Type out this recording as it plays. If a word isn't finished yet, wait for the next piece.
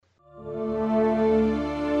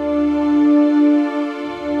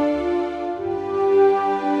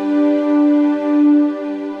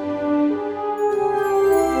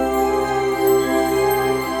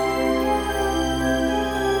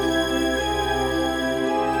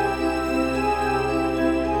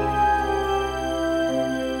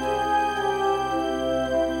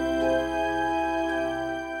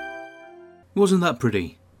Wasn't that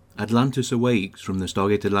pretty? Atlantis Awakes from the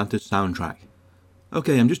Stargate Atlantis soundtrack.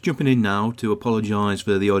 Okay, I'm just jumping in now to apologise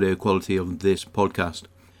for the audio quality of this podcast.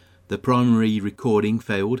 The primary recording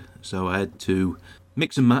failed, so I had to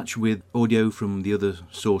mix and match with audio from the other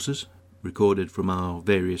sources, recorded from our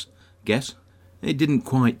various guests. It didn't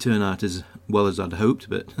quite turn out as well as I'd hoped,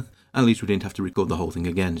 but at least we didn't have to record the whole thing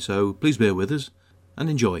again, so please bear with us and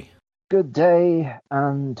enjoy. Good day,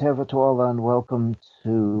 and Teva to all, and welcome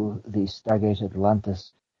to the Stargate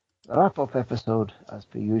Atlantis wrap-up episode. As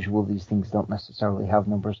per usual, these things don't necessarily have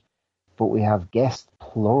numbers, but we have guest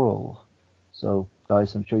plural. So,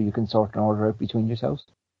 guys, I'm sure you can sort an order out between yourselves.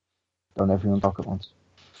 Don't everyone talk at once.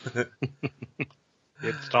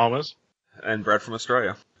 It's Thomas. And Brad from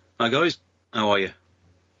Australia. Hi guys, how are you?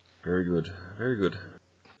 Very good, very good.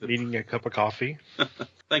 Needing a cup of coffee.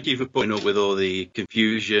 Thank you for putting up with all the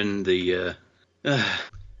confusion, the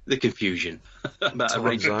confusion about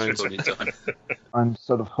arranging time. I'm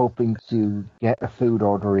sort of hoping to get a food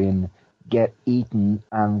order in, get eaten,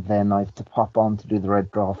 and then I have to pop on to do the Red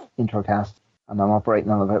Dwarf introcast. And I'm operating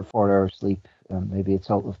on about 4 hours sleep, maybe a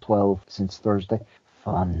total of 12 since Thursday.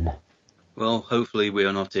 Fun. Well, hopefully we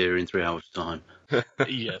are not here in 3 hours' time.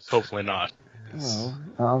 Yes, hopefully not. Well,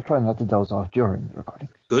 I'll try not to doze off during the recording.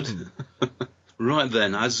 Good. Right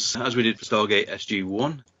then, as we did for Stargate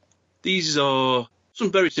SG-1, these are some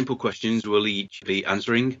very simple questions we'll each be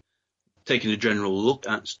answering, taking a general look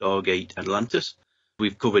at Stargate Atlantis.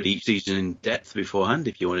 We've covered each season in depth beforehand.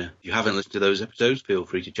 If you haven't listened to those episodes, feel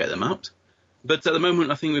free to check them out. But at the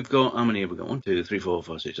moment, I think we've got, how many have we got? 1, 2, 3, 4,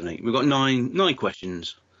 5, 6, 7, 8. We've got nine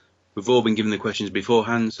questions. We've all been given the questions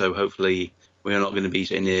beforehand, so hopefully we are not going to be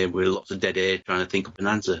sitting here with lots of dead air trying to think up an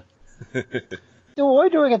answer. Why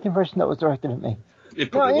do I get the impression that was directed at me?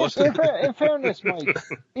 It probably was. In fairness, Mike,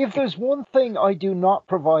 if there's one thing I do not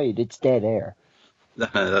provide, it's dead air.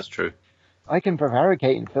 That's true. I can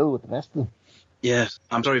prevaricate and fill with the best of them. Yes,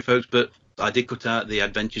 I'm sorry, folks, but I did cut out the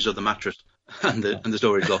adventures of the mattress and the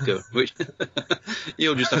storage locker, which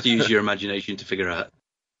you'll just have to use your imagination to figure out.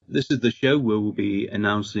 This is the show where we'll be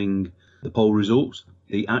announcing the poll results.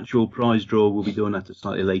 The actual prize draw will be done at a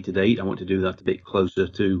slightly later date. I want to do that a bit closer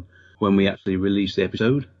to when we actually release the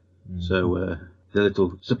episode. So the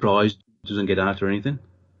little surprise doesn't get out or anything.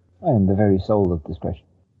 I am the very soul of discretion.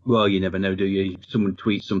 Well, you never know, do you? Someone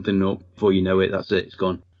tweets something up, before you know it, that's it, it's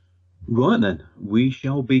gone. Right then, we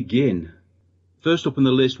shall begin. First up on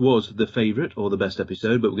the list was the favourite or the best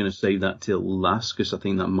episode, but we're going to save that till last because I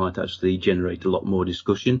think that might actually generate a lot more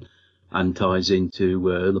discussion and ties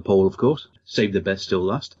into the poll, of course. Save the best till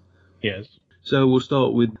last. Yes. So we'll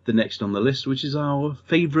start with the next on the list, which is our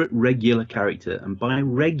favourite regular character. And by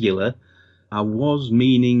regular, I was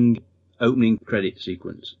meaning opening credit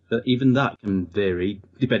sequence. But even that can vary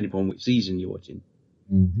depending upon which season you're watching.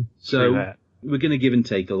 Mm-hmm. So we're going to give and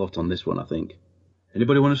take a lot on this one, I think.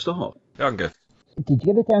 Anybody want to start? I can go. Did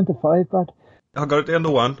you get it down to 5, Brad? I got it down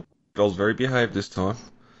to 1. I was very behaved this time.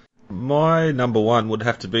 My number 1 would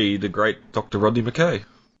have to be the great Dr. Rodney McKay.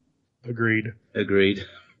 Agreed.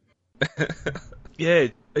 Yeah,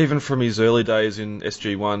 even from his early days in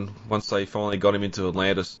SG-1, once they finally got him into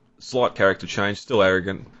Atlantis, slight character change, still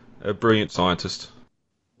arrogant, a brilliant scientist.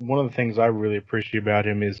 One of the things I really appreciate about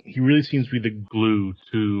him is he really seems to be the glue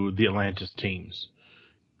to the Atlantis teams.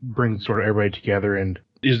 Brings sort of everybody together and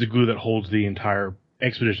is the glue that holds the entire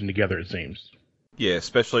expedition together, it seems. Yeah,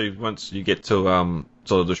 especially once you get to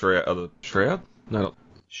sort of the shroud? No,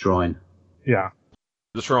 Shrine. Yeah.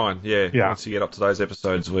 the shrine. Yeah. Once you get up to those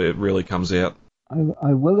episodes where it really comes out.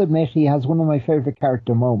 I will admit he has one of my favourite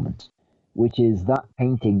character moments, which is that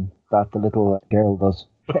painting that the little girl does.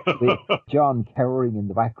 With John cowering in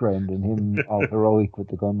the background and him all heroic with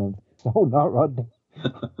the gun. And, oh, not Rodney.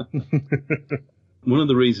 One of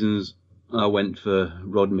the reasons I went for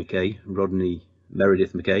Rodney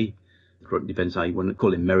Meredith McKay, depends how you want to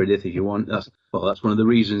call him Meredith if you want. That's one of the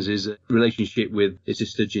reasons is a relationship with his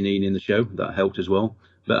sister Janine in the show. That helped as well.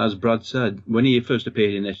 But as Brad said, when he first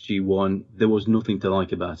appeared in SG-1, there was nothing to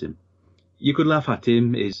like about him. You could laugh at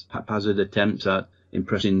him, his haphazard attempts at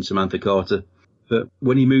impressing Samantha Carter. But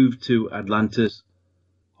when he moved to Atlantis,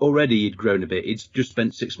 already he'd grown a bit. He'd just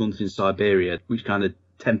spent 6 months in Siberia, which kind of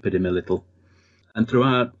tempered him a little. And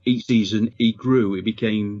throughout each season, he grew. He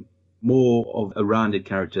became more of a rounded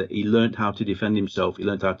character. He learnt how to defend himself. He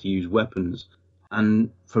learnt how to use weapons.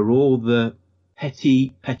 And for all the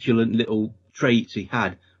petty, petulant little traits he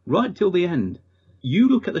had, right till the end, you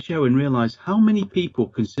look at the show and realise how many people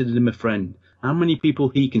considered him a friend, how many people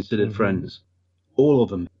he considered friends. All of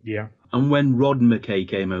them. Yeah. And when Rod McKay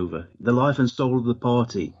came over, the life and soul of the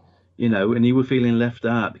party, and he was feeling left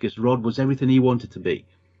out because Rod was everything he wanted to be.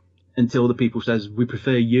 until the people says, we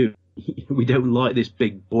prefer you. We don't like this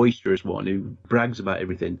big boisterous one who brags about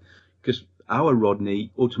everything. Because our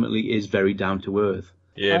Rodney ultimately is very down to earth.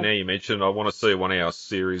 Yeah, now you mention, I want to see a 1 hour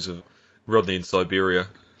series of Rodney in Siberia.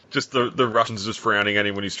 Just the Russians just frowning at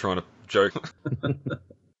him when he's trying to joke.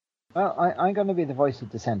 Well, I'm going to be the voice of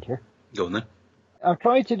dissent here. Go on then. I've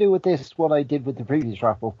tried to do with this what I did with the previous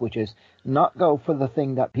wrap-up, which is not go for the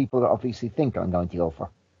thing that people obviously think I'm going to go for.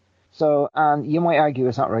 So, and you might argue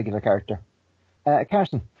it's not a regular character.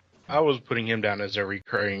 Carson. I was putting him down as a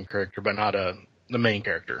recurring character, but not the main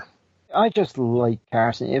character. I just like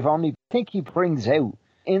Carson. If only I think he brings out,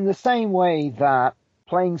 in the same way that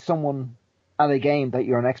playing someone at a game that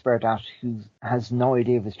you're an expert at who has no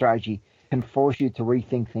idea of the strategy can force you to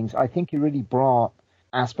rethink things. I think he really brought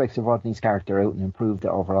aspects of Rodney's character out and improved it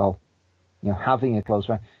overall. You know, having a close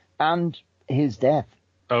friend and his death.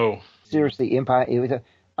 Oh, Seriously, impact. It was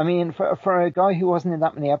I mean, for a guy who wasn't in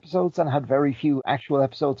that many episodes and had very few actual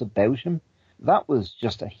episodes about him, that was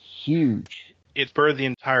just a huge. It spurred the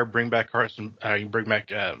entire Carson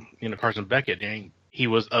Beckett. He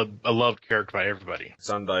was a loved character by everybody.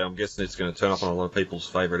 Sunday, I'm guessing it's going to turn up on a lot of people's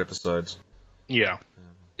favourite episodes. Yeah.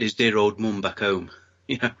 His dear old mum back home.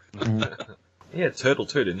 Yeah. He had Turtle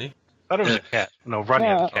too, didn't he? I thought it was a cat. No, Rodney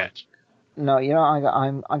had a cat. No, you know,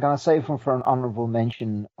 I'm going to save him for an honourable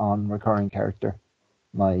mention on recurring character,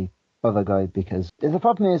 my other guy, because the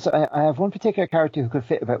problem is I have one particular character who could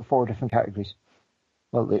fit about 4 different categories.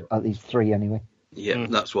 Well, at least 3 anyway. Yeah,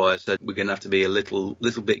 that's why I said we're going to have to be a little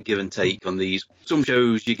bit give and take on these. Some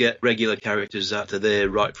shows you get regular characters that are there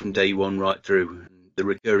right from day one right through. The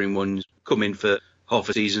recurring ones come in for half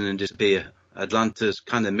a season and disappear. Atlanta's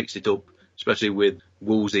kind of mixed it up, especially with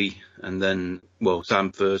Woolsey and then, well,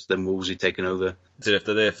 Sam first, then Woolsey taking over. So if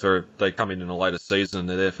they come in a later season and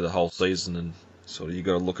they're there for the whole season, and sort of you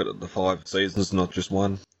got to look at the 5 seasons, not just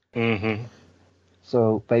one. Mm-hmm.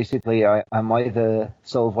 So basically, am I the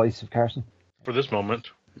sole voice of Carson? For this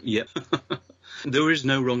moment. Yeah. There is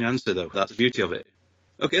no wrong answer, though. That's the beauty of it.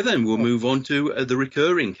 Okay, then we'll move on to the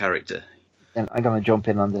recurring character. And I'm going to jump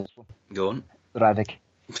in on this one. Go on. Radic.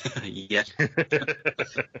 Yes.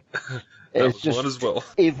 That It's was just, one as well.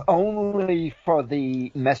 if only for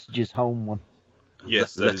the messages home one.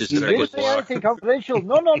 Yes, That that is is You exactly didn't say anything confidential.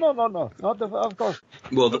 No. Not of course.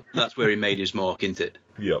 Well, that's where he made his mark, isn't it?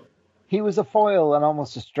 Yep. He was a foil and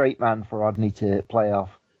almost a straight man for Rodney to play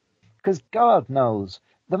off. Because God knows,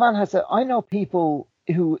 the man has a. I know people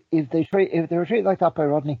who, if they were treated like that by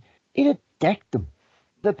Rodney, he'd have decked them.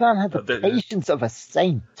 The man had the patience of a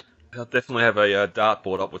saint. They'll definitely have a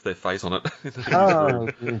dartboard up with their face on it. Oh,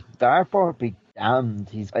 dartboard be damned.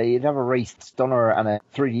 He'd have a raced stunner and a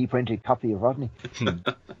 3D printed copy of Rodney.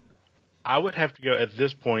 I would have to go at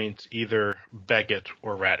this point either Beckett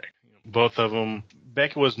or Radic. Both of them.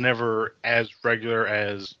 Beckett was never as regular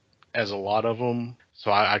as a lot of them, so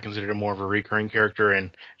I considered him more of a recurring character.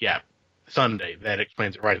 And yeah, Sunday, that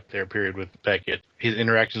explains it right there. Period with Beckett, his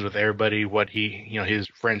interactions with everybody, what he, his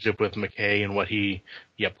friendship with McKay, and what he,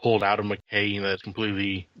 pulled out of McKay. That's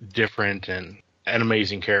completely different and an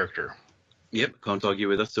amazing character. Yep, can't argue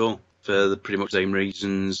with that at all. For the pretty much same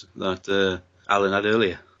reasons that Alan had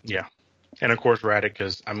earlier. Yeah. And of course, Radic,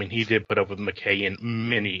 because he did put up with McKay in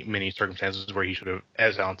many, many circumstances where he should have,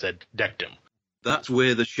 as Alan said, decked him. That's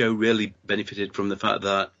where the show really benefited from the fact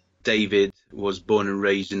that David was born and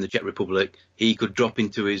raised in the Czech Republic. He could drop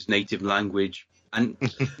into his native language and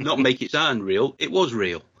not make it sound real. It was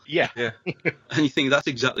real. Yeah. And you think that's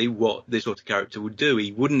exactly what this sort of character would do.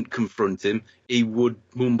 He wouldn't confront him. He would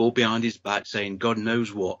mumble behind his back saying God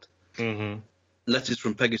knows what. Mm-hmm. Letters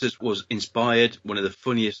from Pegasus was inspired, one of the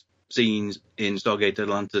funniest scenes in Stargate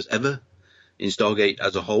Atlantis ever, in Stargate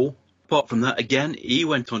as a whole. Apart from that, again, he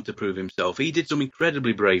went on to prove himself. He did some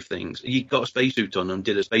incredibly brave things. He got a spacesuit on and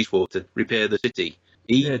did a spacewalk to repair the city.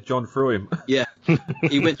 John threw him. Yeah.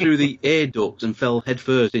 He went through the air ducts and fell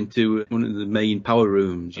headfirst into one of the main power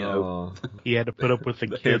rooms, He had to put up with the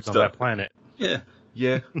kids on that planet. Yeah.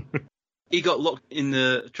 Yeah. He got locked in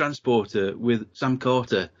the transporter with Sam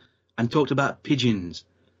Carter and talked about pigeons.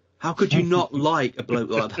 How could you not like a bloke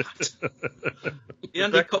like that? He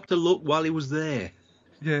had a cop to look while he was there.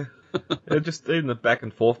 Yeah. Just even the back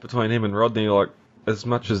and forth between him and Rodney, as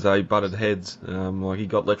much as they butted heads, he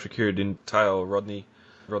got electrocuted in tail. Rodney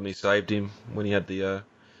saved him when he had the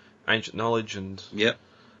ancient knowledge, and yep.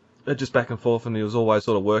 They're just back and forth, and he was always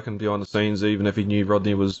sort of working behind the scenes, even if he knew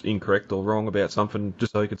Rodney was incorrect or wrong about something,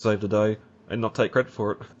 just so he could save the day and not take credit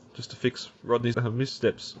for it, just to fix Rodney's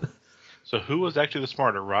missteps. So who was actually the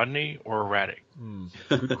smarter, Rodney or Radic?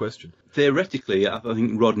 Good question. Theoretically, I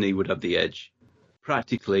think Rodney would have the edge.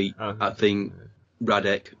 Practically, I think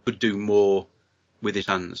Radek could do more with his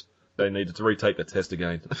hands. They needed to retake the test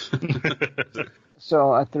again.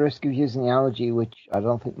 So, at the risk of using the analogy, which I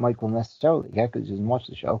don't think Mike will necessarily get because he doesn't watch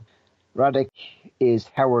the show, Radek is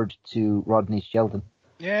Howard to Rodney Sheldon.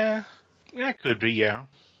 Yeah, could be, yeah.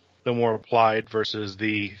 The more applied versus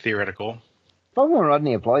the theoretical. Problem when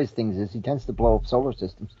Rodney applies things is he tends to blow up solar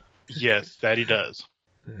systems. Yes, that he does.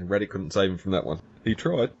 Radek couldn't save him from that one. He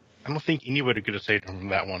tried. I don't think anybody could have saved him from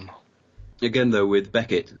that one. Again, though, with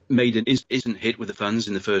Beckett, made an instant hit with the fans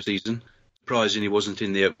in the first season. Surprising he wasn't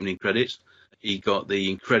in the opening credits. He got the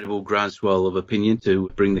incredible groundswell of opinion to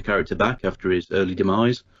bring the character back after his early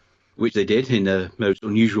demise, which they did in a most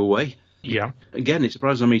unusual way. Yeah. Again, it's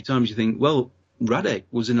surprising how many times you think, well, Radek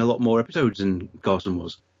was in a lot more episodes than Carson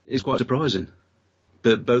was. It's quite surprising.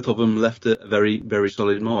 But both of them left a very, very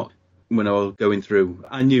solid mark. When I was going through,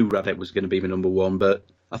 I knew Radek was going to be my number one, but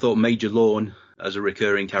I thought Major Lorne, as a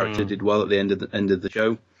recurring character, did well at the end of the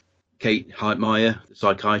show. Kate Heitmeyer, the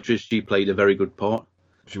psychiatrist, she played a very good part.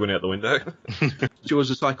 She went out the window. She was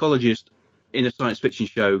a psychologist in a science fiction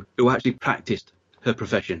show who actually practiced her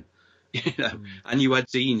profession. And you had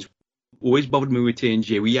scenes, always bothered me with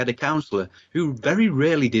TNG, we had a counsellor who very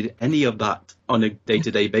rarely did any of that on a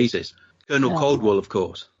day-to-day basis. Colonel Caldwell, of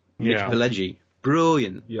course. Mitch Pileggi.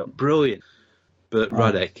 Brilliant. Yep. Brilliant. But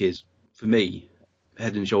Radek is, for me,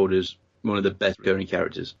 head and shoulders one of the best recurring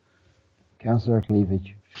characters. Councillor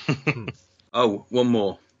Cleavage. Oh, one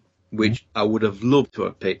more, which I would have loved to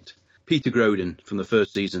have picked. Peter Groden from the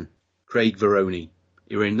first season. Craig Veroni.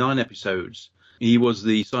 He were in 9 episodes. He was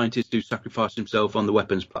the scientist who sacrificed himself on the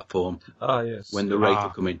weapons platform. Ah, yes. When the Wraith were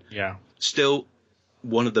coming. Yeah. Still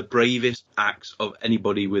one of the bravest acts of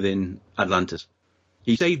anybody within Atlantis.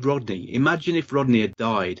 He saved Rodney. Imagine if Rodney had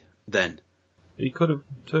died then. He could have,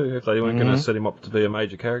 too, if they weren't going to set him up to be a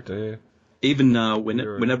major character, yeah. Even now,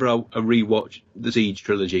 whenever I rewatch the Siege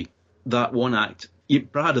trilogy, that one act, you're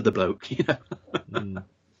proud of the bloke, you know.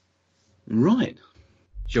 Right.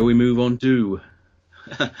 Shall we move on to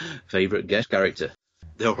favourite guest character?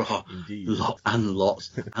 There are lots and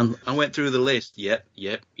lots. And I went through the list. Yep.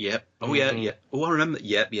 Oh, yeah. Oh, I remember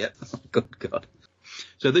that. Yep. Good God.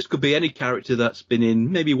 So this could be any character that's been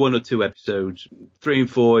in maybe 1 or 2 episodes, 3 and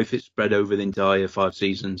 4 if it's spread over the entire 5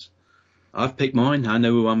 seasons. I've picked mine. I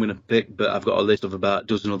know who I'm going to pick, but I've got a list of about a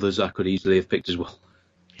dozen others I could easily have picked as well.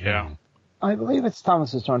 Yeah. I believe it's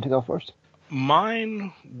Thomas's turn to go first.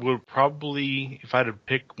 Mine would probably, if I had to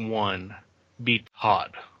pick one, be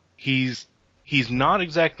Todd. He's not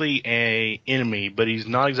exactly an enemy, but he's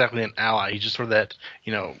not exactly an ally. He's just sort of that,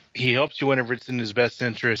 he helps you whenever it's in his best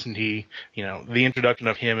interest, and the introduction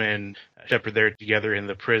of him and Shepard there together in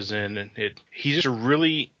the prison, and he's just a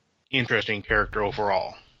really interesting character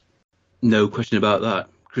overall. No question about that.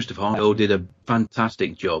 Christopher Harnell did a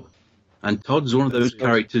fantastic job. And Todd's one of those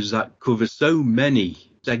characters that covers so many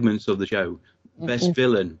segments of the show. Best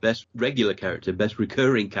villain, best regular character, best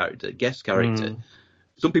recurring character, guest character.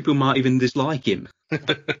 Some people might even dislike him.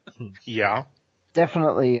 Yeah.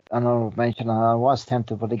 Definitely an honorable mention, and I was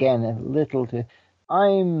tempted, but again, a little too...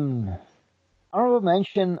 Honorable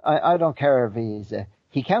mention, I don't care if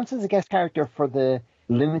he counts as a guest character for the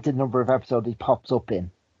limited number of episodes he pops up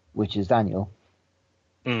in, which is Daniel.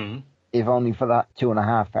 If only for that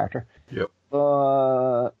 2.5-parter. Yep.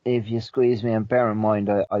 But if you squeeze me, and bear in mind,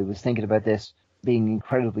 I was thinking about this, being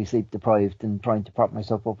incredibly sleep deprived and trying to prop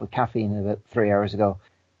myself up with caffeine about 3 hours ago,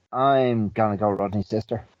 I'm gonna go Rodney's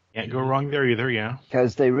sister. Can't go wrong there either, yeah.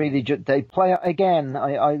 Because they really they play again.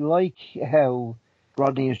 I like how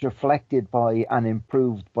Rodney is reflected by and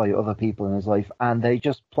improved by other people in his life, and they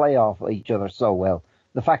just play off each other so well.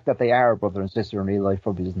 The fact that they are brother and sister in real life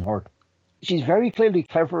probably doesn't hurt. She's very clearly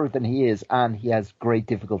cleverer than he is, and he has great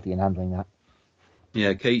difficulty in handling that.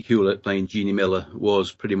 Yeah, Kate Hewlett playing Jeannie Miller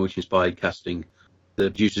was pretty much inspired casting. The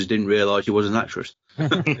producers didn't realise she was an actress.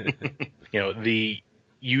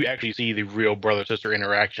 You actually see the real brother-sister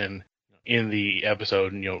interaction in the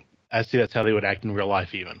episode, and I see that's how they would act in real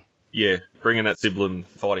life even. Yeah, bringing that sibling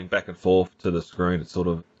fighting back and forth to the screen, it's sort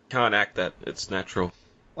of, can't act that, it's natural.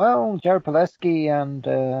 Well, Jared Pulaski and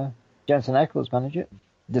Jensen Ackles manage it,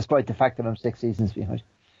 despite the fact that I'm 6 seasons behind.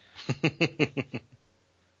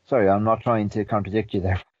 Sorry, I'm not trying to contradict you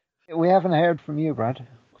there. We haven't heard from you, Brad.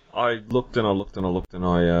 I looked and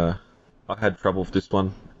I had trouble with this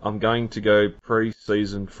one. I'm going to go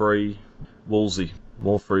pre-season 3 Woolsey.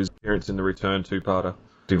 More for his appearance in the Return 2-parter,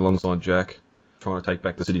 alongside Jack, trying to take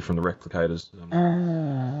back the city from the replicators.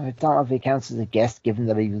 I don't know if he counts as a guest, given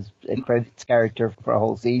that he was a credits character for a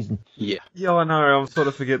whole season. Yeah, I know. I'm sort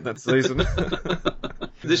of forgetting that season.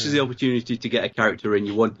 This is the opportunity to get a character in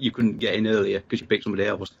you couldn't get in earlier because you picked somebody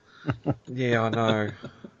else. Yeah, I know.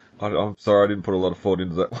 I'm sorry, I didn't put a lot of thought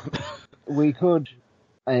into that one. We could,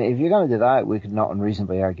 if you're going to do that, we could not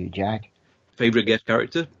unreasonably argue Jack. Favourite guest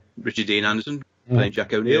character? Richard Dean Anderson, playing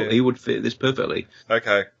Jack O'Neill. Yeah. He would fit this perfectly.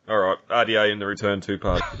 Okay, alright. RDA in the return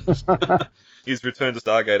 2-part. He's returned to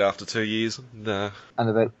Stargate after 2 years. Nah. And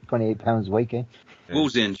about 28 pounds weight gain. Yeah.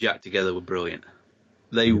 Woolsey and Jack together were brilliant.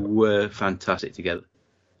 They were fantastic together.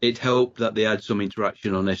 It helped that they had some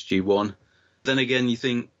interaction on SG-1. Then again, you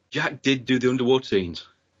think, Jack did do the underwater scenes.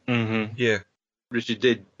 Mm-hmm. Yeah. Richard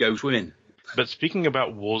did go swimming. But speaking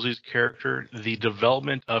about Woolsey's character, the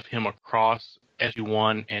development of him across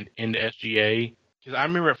SG-1 and into SGA, because I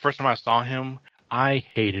remember at first time I saw him, I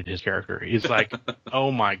hated his character. It's like,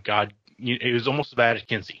 oh my God, it was almost as bad as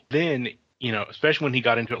Kinsey. Then, especially when he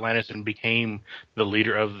got into Atlantis and became the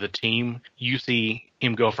leader of the team, you see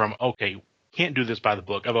him go from, okay, can't do this by the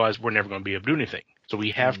book, otherwise we're never going to be able to do anything. So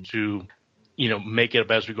we have to, make it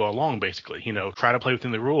up as we go along, basically. Try to play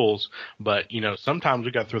within the rules, but, sometimes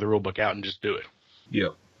we got to throw the rule book out and just do it.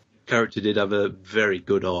 Yep. Character did have a very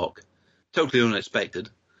good arc. Totally unexpected.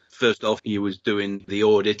 First off, he was doing the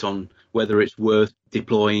audit on whether it's worth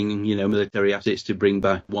deploying, military assets to bring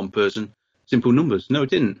back one person. Simple numbers. No, it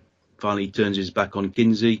didn't. Finally, he turns his back on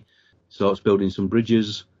Kinsey, starts building some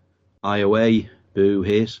bridges. IOA, boo,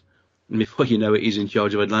 hiss. And before you know it, he's in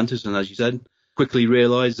charge of Atlantis, and as you said, quickly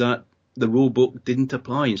realised that the rule book didn't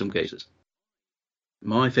apply in some cases.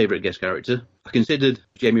 My favourite guest character, I considered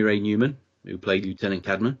Jamie Ray Newman, who played Lieutenant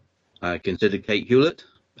Cadman. I considered Kate Hewlett.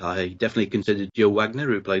 I definitely considered Jill Wagner,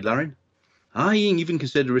 who played Larin. I even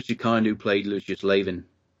considered Richard Kind, who played Lucius Lavin.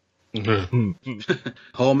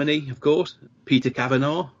 Harmony, of course. Peter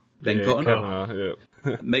Kavanagh, Ben Cotton.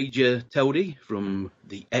 Major Teldy from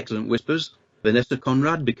The Excellent Whispers. Vanessa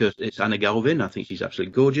Conrad, because it's Anna Galvin. I think she's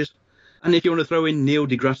absolutely gorgeous. And if you want to throw in Neil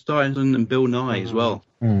deGrasse Tyson and Bill Nye as well.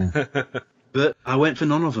 But I went for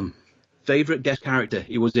none of them. Favourite guest character,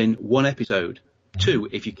 he was in one episode. 2,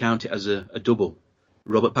 if you count it as a double.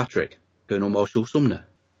 Robert Patrick, Colonel Marshall Sumner.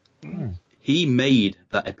 He made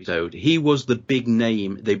that episode. He was the big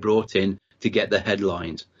name they brought in to get the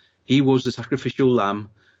headlines. He was the sacrificial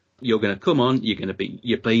lamb. You're going to come on,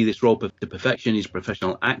 you play this role to perfection. He's a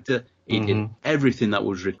professional actor. He did everything that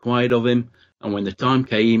was required of him. And when the time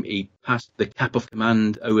came, he passed the cap of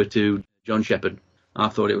command over to John Shepard. I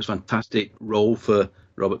thought it was a fantastic role for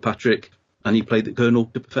Robert Patrick, and he played the Colonel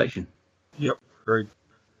to perfection. Yep, great.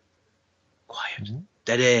 Quiet.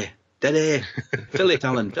 Dead air. Fill it,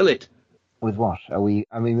 Alan, fill it. With what? Are we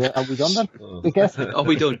done then? I guess. Are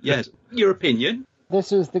we done? Yes. Your opinion?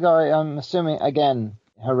 This is the guy, I'm assuming, again,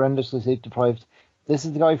 horrendously sleep deprived. This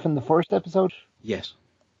is the guy from the first episode? Yes.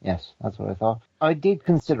 Yes, that's what I thought. I did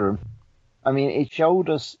consider him. I mean, it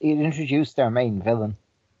introduced our main villain.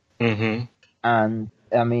 And,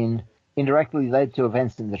 I mean, indirectly led to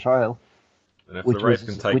events in the trial. And if the race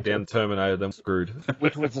can take down Terminator, then screwed.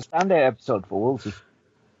 Which was a standout episode for Woolsey.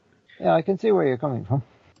 Yeah, I can see where you're coming from.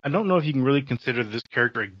 I don't know if you can really consider this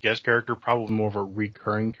character a guest character, probably more of a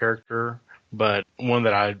recurring character, but one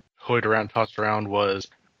that I tossed around was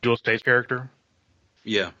Jewel Staite's character.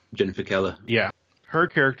 Yeah, Jennifer Keller. Yeah. Her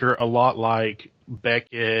character, a lot like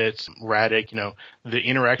Beckett, Raddick, the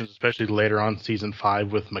interactions, especially later on season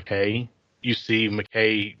 5 with McKay, you see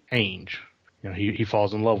McKay change. He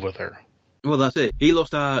falls in love with her. Well, that's it. He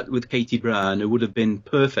lost out with Katie Brown, who would have been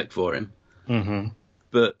perfect for him.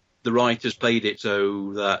 But the writers played it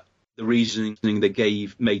so that the reasoning they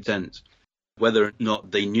gave made sense. Whether or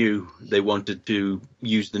not they knew they wanted to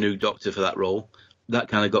use the new Doctor for that role, that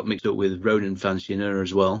kind of got mixed up with Ronan fancying her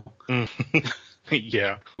as well.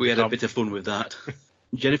 Yeah. We had a bit of fun with that.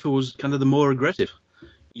 Jennifer was kind of the more aggressive.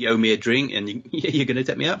 You owe me a drink and you're going to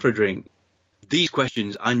take me out for a drink. These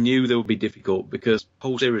questions, I knew they would be difficult because the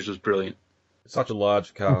whole series was brilliant. Such a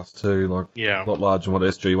large cast too, a lot larger than what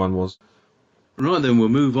SG-1 was. Right, then we'll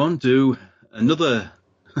move on to another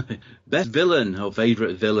best villain or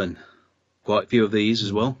favourite villain. Quite a few of these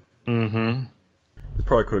as well. I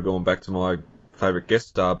probably could have gone back to my favourite guest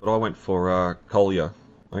star, but I went for Collier.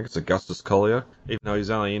 I think it's Augustus Collier, even though he's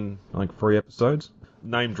only in 3 episodes.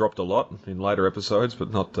 Name dropped a lot in later episodes, but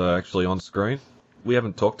not actually on screen. We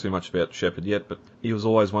haven't talked too much about Shepard yet, but he was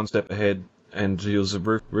always one step ahead, and he was a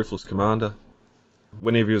ruthless commander.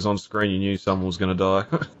 Whenever he was on screen, you knew someone was going to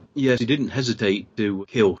die. Yes, he didn't hesitate to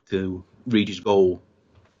kill to reach his goal.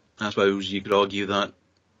 I suppose you could argue that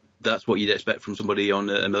that's what you'd expect from somebody on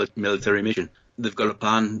a military mission. They've got a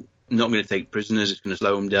plan, not going to take prisoners, it's going to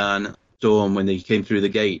slow them down. So on, when they came through the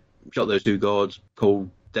gate, shot those 2 guards,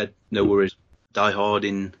 cold, dead, no worries. Die hard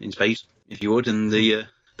in space, if you would, and the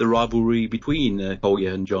rivalry between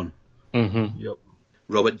Collier and John. Yep.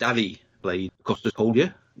 Robert Davi, played Costas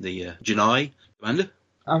Kolya, the Janai commander.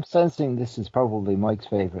 I'm sensing this is probably Mike's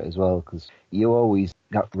favourite as well, because you always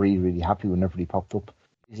got really, really happy whenever he popped up.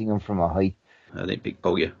 Using him from a height. I didn't pick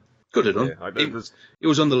Kolya. Could have done. Yeah, It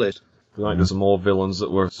was on the list. I think there's some more villains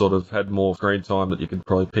that were sort of had more screen time that you could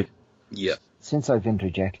probably pick. Yeah. Since I've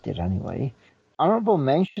interjected anyway, honourable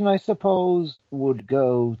mention, I suppose, would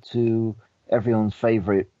go to everyone's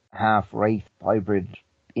favourite half-wraith hybrid,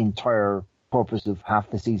 entire purpose of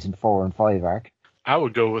half the season 4 and 5 arc. I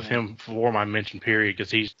would go with him for my mention period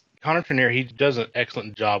because Connor Trinneer, he does an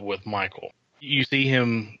excellent job with Michael. You see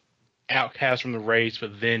him outcast from the race,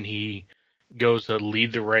 but then he goes to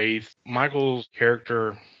lead the wraith. Michael's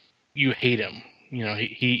character, you hate him. You know,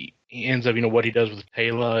 he ends up, what he does with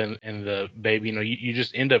Taylor and the baby. You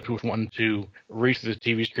just end up wanting to reach the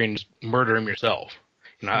TV screen and just murder him yourself.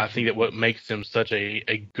 I think that what makes him such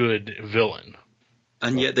a good villain.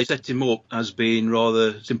 And yet they set him up as being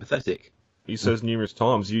rather sympathetic. He says numerous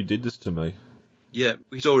times, "You did this to me." Yeah,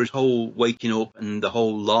 we saw his whole waking up and the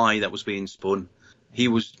whole lie that was being spun. He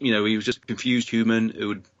was, he was just a confused human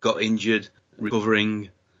who got injured, recovering,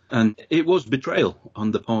 and it was betrayal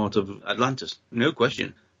on the part of Atlantis, no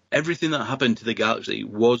question. Everything that happened to the galaxy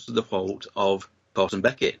was the fault of Carson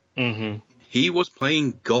Beckett. Mm-hmm. He was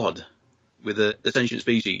playing God with the sentient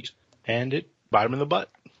species. And it bite him in the butt.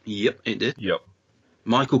 Yep, it did. Yep.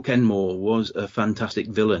 Michael Kenmore was a fantastic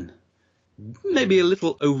villain. Maybe a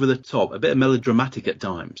little over the top, a bit melodramatic at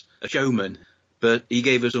times, a showman. But he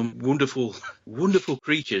gave us some wonderful, wonderful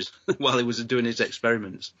creatures while he was doing his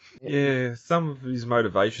experiments. Yeah, some of his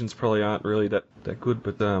motivations probably aren't really that good,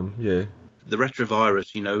 but yeah. The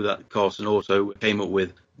retrovirus, that Carson also came up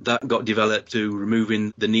with, that got developed to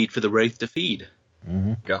removing the need for the Wraith to feed.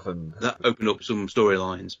 Mm-hmm. Guffin. That opened up some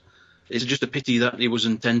storylines. It's just a pity that he was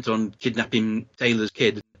intent on kidnapping Taylor's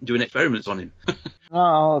kid, doing experiments on him.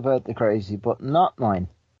 Not all about the crazy, but not mine.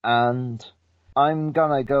 And I'm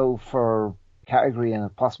gonna go for category and a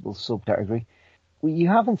possible subcategory. Well, you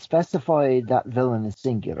haven't specified that villain is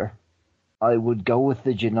singular. I would go with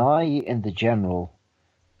the Janai in the general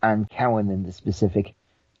and Cowan in the specific.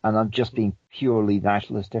 And I'm just being purely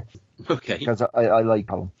nationalist here. Okay. Because I like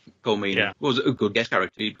Colin. Colmena was a good guest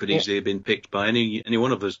character. He could easily have been picked by any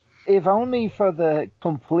one of us. If only for the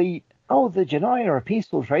complete, the Janai are a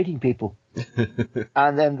peaceful trading people.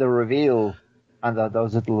 And then the reveal, and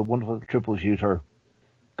those little wonderful triple shooter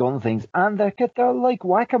gun things, and they're like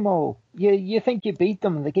whack-a-mole. You think you beat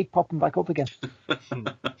them, and they keep popping back up again.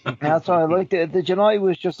 That's why I liked it. The Janai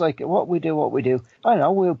was just like, what we do. I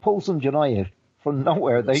know, we'll pull some Janai out from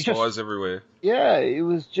nowhere. They just everywhere. Yeah, it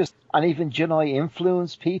was just, and even Janai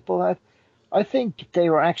influenced people. I think they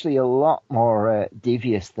were actually a lot more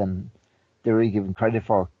devious than they were given credit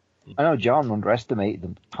for. I know John underestimated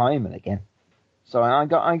them time and again. So I'm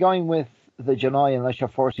going with the Janai unless you're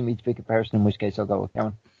forcing me to pick a person, in which case I'll go with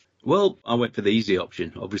Cameron. Well, I went for the easy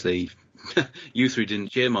option. Obviously, you three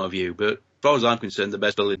didn't share my view, but as far as I'm concerned, the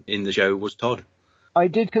best villain in the show was Todd. I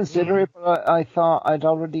did consider it, but I thought I'd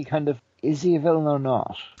already kind of, is he a villain or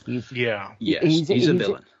not? Yes, he's a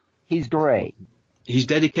villain. He's great. He's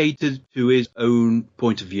dedicated to his own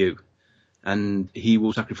point of view, and he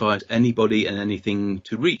will sacrifice anybody and anything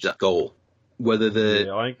to reach that goal. Whether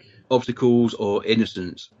the obstacles or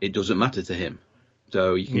innocence, it doesn't matter to him.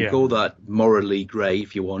 So you can call that morally grey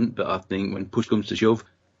if you want, but I think when push comes to shove,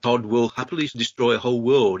 Todd will happily destroy a whole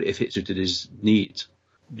world if it suited his needs.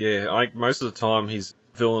 Yeah, most of the time his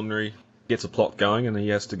villainry gets a plot going and he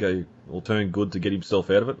has to go or turn good to get himself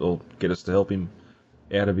out of it or get us to help him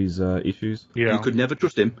out of his issues. Yeah. You could never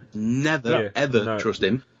trust him. Ever trust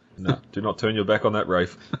him. No, do not turn your back on that,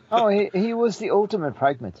 Rafe. He was the ultimate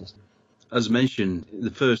pragmatist. As mentioned, the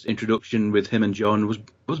first introduction with him and John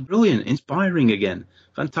was brilliant, inspiring again.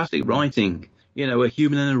 Fantastic writing. A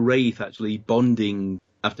human and a wraith actually bonding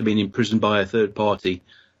after being imprisoned by a third party,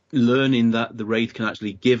 learning that the wraith can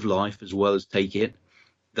actually give life as well as take it.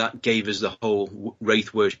 That gave us the whole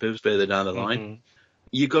wraith worshippers further down the line. Mm-hmm.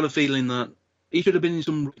 You got a feeling that he should have been in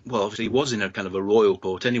some, well, obviously he was in a kind of a royal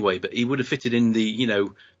court anyway, but he would have fitted in the,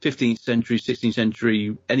 15th century, 16th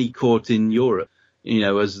century, any court in Europe,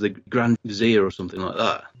 as the Grand Vizier or something like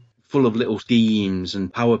that, full of little schemes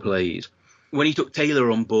and power plays. When he took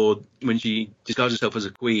Taylor on board, when she disguised herself as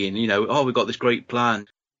a queen, we've got this great plan.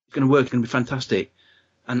 It's going to work. It's going to be fantastic.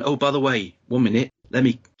 And, by the way, 1 minute, let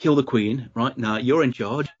me kill the queen. Right now, you're in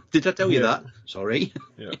charge. Did I tell you that? Sorry.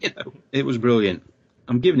 Yeah. It was brilliant.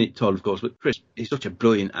 I'm giving it Todd, of course, but Chris is such a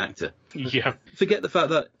brilliant actor. Yeah. Forget the fact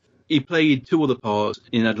that he played two other parts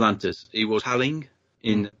in Atlantis. He was Halling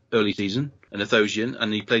in early season, an Athosian,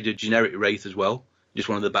 and he played a generic Wraith as well, just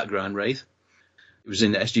one of the background Wraith. He was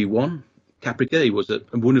in SG-1, Caprica. He was a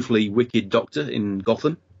wonderfully wicked doctor in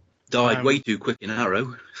Gotham. Died way too quick in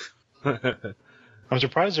Arrow. I'm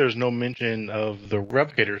surprised there's no mention of the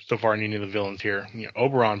Replicators so far in any of the villains here.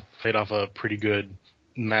 Oberon played off a pretty good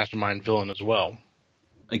mastermind villain as well.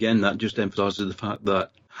 Again, that just emphasises the fact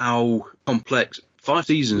that how complex 5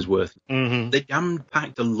 seasons worth. Mm-hmm. They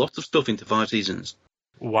jam-packed a lot of stuff into 5 seasons.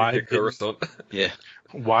 Why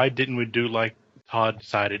didn't we do like Todd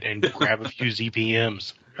decided and grab a few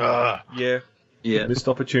ZPMs? Yeah. Missed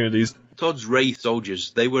opportunities. Todd's Wraith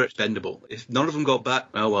soldiers, they were expendable. If none of them got back,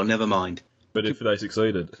 oh well, never mind. But if they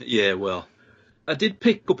succeeded. Yeah, well. I did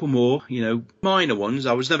pick a couple more, minor ones.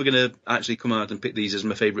 I was never going to actually come out and pick these as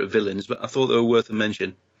my favourite villains, but I thought they were worth a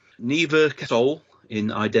mention. Neva Cassol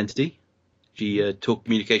in Identity. She took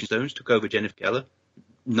Communication Stones, took over Jennifer Keller,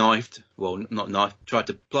 tried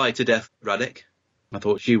to ply to death Radek. I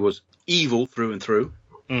thought she was evil through and through.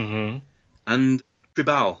 Mm-hmm. And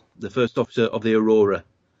Tribal, the first officer of the Aurora,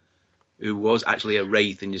 who was actually a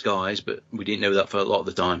Wraith in disguise, but we didn't know that for a lot of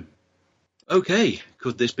the time. Okay,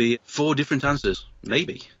 could this be 4 different answers?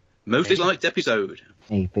 Maybe. Most disliked episode.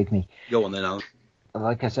 Hey, Pygmy. Go on then, Alan.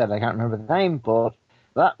 Like I said, I can't remember the name, but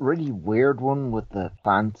that really weird one with the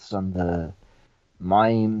plants and the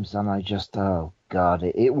mimes, and I just, oh god,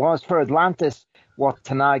 it was for Atlantis what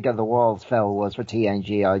Tanaga the Walls Fell was for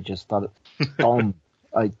TNG. I just thought it,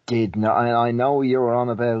 I did not. I know you were on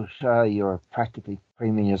about you were practically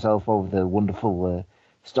preening yourself over the wonderful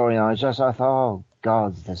story. And I thought, oh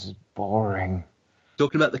god, this is boring.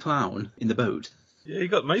 Talking about the clown in the boat. Yeah, you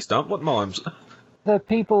got me stumped. What mimes? The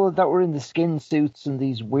people that were in the skin suits and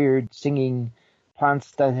these weird singing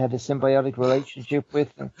plants that had a symbiotic relationship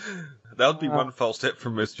with them. That would be one false step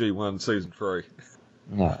from SG-1 Season 3.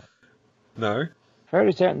 No. No?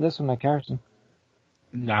 Fairly certain this one, like Carson.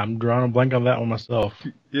 Nah, I'm drawing a blank on that one myself.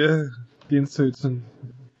 Yeah, the insuits and...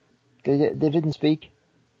 They didn't speak?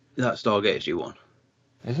 That's Stargate SG-1.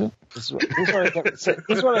 Is it? This is what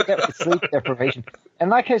I get with sleep deprivation. In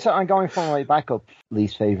that case, I'm going for my backup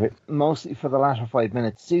least favourite, mostly for the latter 5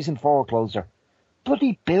 minutes. Season 4 closer.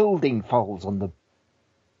 Bloody building falls on them.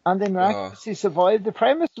 And then accuracy survived. The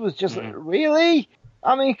premise was just, really?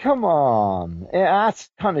 I mean, come on. That's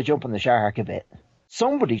kind of jumping the shark a bit.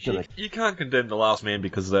 Somebody should have... You can't condemn The Last Man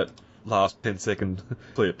because of that last 10-second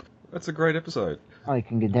clip. That's a great episode. I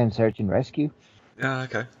can condemn Search and Rescue.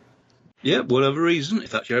 Okay. Yeah, whatever reason. If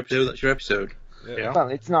that's your episode, that's your episode. Yeah. Well,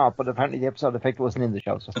 it's not, but apparently the episode effect wasn't in the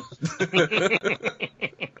show, so...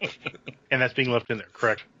 And that's being left in there,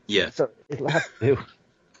 correct? Yeah. So it'll have to do.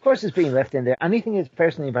 Of course it's being left in there. Anything that's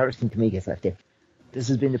personally embarrassing to me gets left in. This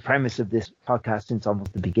has been the premise of this podcast since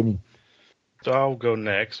almost the beginning. So I'll go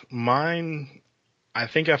next. Mine, I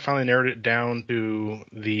think I finally narrowed it down to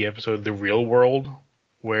the episode The Real World,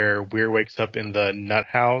 where Weir wakes up in the nut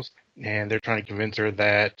house, and they're trying to convince her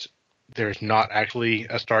that there's not actually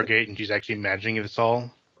a Stargate, and she's actually imagining this all.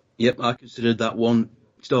 Yep, I considered that one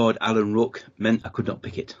starred Alan Ruck, meant I could not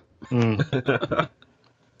pick it.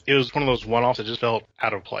 It was one of those one-offs that just felt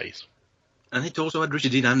out of place. And it also had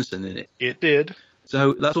Richard Dean Anderson in it. It did.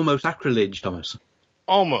 So that's almost sacrilege, Thomas.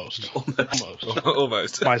 Almost.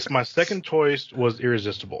 Almost. My second choice was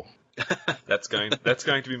Irresistible. That's going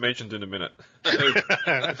to be mentioned in a minute.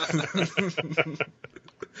 I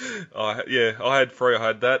had 3. I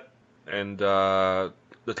had that and the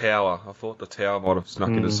Tower. I thought the Tower might have snuck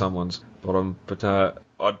into someone's bottom, but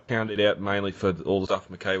I'd count it out mainly for all the stuff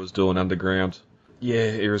McKay was doing underground.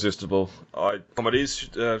 Yeah, Irresistible. Comedy is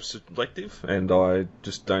selective, and I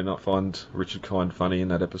just do not find Richard Kind funny in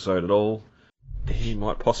that episode at all. He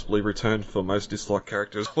might possibly return for most disliked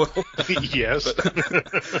character as well. Yes.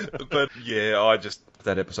 but yeah,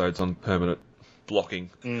 that episode's on permanent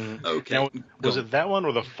blocking. Okay. Now, was it that one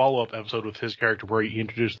or the follow-up episode with his character where he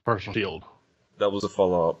introduced the personal shield? That was a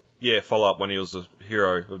follow-up. Yeah, follow-up when he was the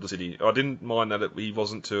hero of the city. I didn't mind that he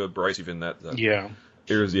wasn't too abrasive in that, though. Yeah.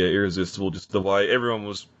 Irresistible, just the way everyone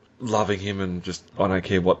was loving him and just, I don't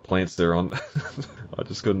care what plants they're on. I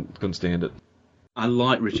just couldn't stand it. I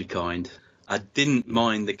like Richard Kind. I didn't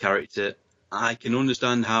mind the character. I can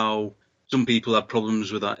understand how some people have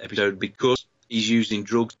problems with that episode because he's using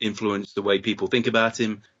drugs to influence the way people think about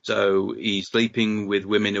him. So he's sleeping with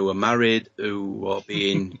women who are married, who are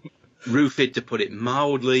being roofied, to put it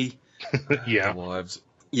mildly. Yeah. Wives.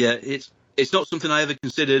 Yeah, it's not something I ever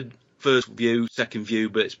considered first view, second view,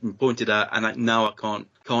 but it's been pointed out, and now I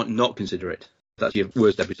can't not consider it. That's your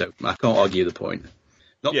worst episode. I can't argue the point.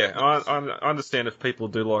 I understand if people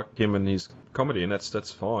do like him and his comedy, and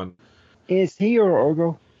that's fine. Is he or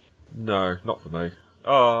Orgo? No, not for me.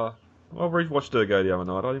 I rewatched Ergo the other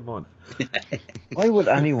night. I didn't mind. Why would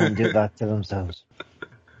anyone do that to themselves?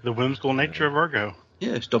 The whimsical nature of Ergo.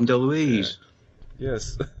 Yes, Dom DeLuise. Yeah.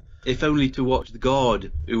 Yes. If only to watch the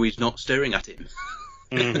guard who is not staring at him.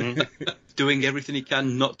 Mm-hmm. Doing everything he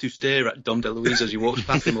can not to stare at Dom DeLuise as he walks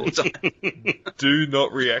past him all the time. Do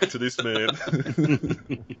not react to this man.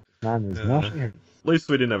 Man is not here. At least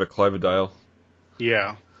we didn't have a Cloverdale.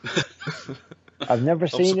 Yeah. I've never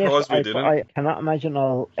seen it. surprised we didn't. I cannot imagine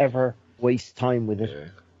I'll ever waste time with it. Yeah.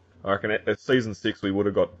 I reckon at season 6 we would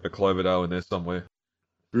have got a Cloverdale in there somewhere.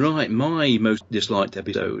 Right, my most disliked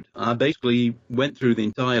episode. I basically went through the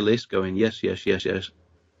entire list going, yes, yes, yes, yes.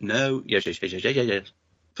 No, yes, yes, yes, yes, yes, yes, yes.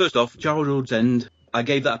 First off, Childhood's End. I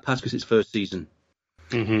gave that a pass because it's first season.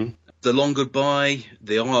 Mm-hmm. The Long Goodbye,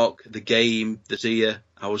 the arc, the game, the seer.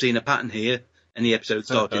 I was seeing a pattern here. Any episode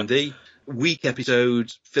starting the weak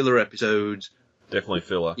episodes, filler episodes. Definitely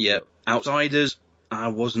filler. Yeah, Outsiders, I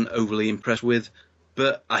wasn't overly impressed with.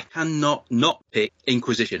 But I cannot not pick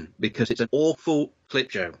Inquisition because it's an awful clip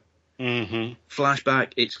show. Mm-hmm.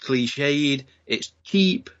 Flashback, it's cliched, it's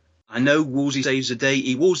cheap. I know Woolsey saves the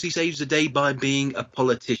day. Woolsey saves the day by being a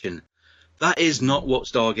politician. That is not what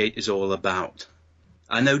Stargate is all about.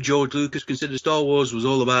 I know George Lucas considered Star Wars was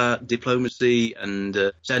all about diplomacy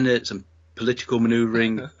and senates and political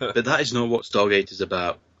manoeuvring, but that is not what Stargate is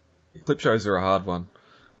about. Clip shows are a hard one.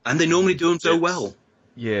 And they normally do them so well.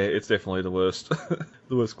 Yeah, it's definitely the worst.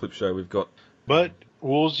 The worst clip show we've got. But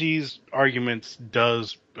Woolsey's arguments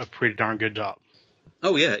does a pretty darn good job.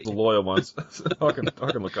 Oh, yeah. The lawyer ones. I can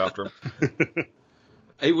look after them.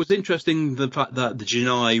 It was interesting the fact that the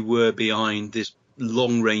Genii were behind this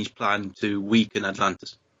long-range plan to weaken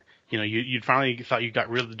Atlantis. You know, you finally thought you got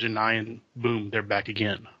rid of the Genii and boom, they're back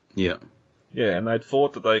again. Yeah. Yeah, and they'd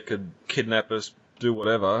thought that they could kidnap us, do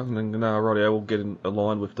whatever, and then, no, rightio, we'll get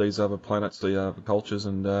aligned with these other planets, the other cultures,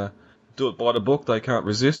 and do it by the book. They can't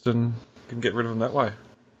resist and can get rid of them that way.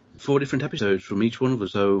 4 different episodes from each one of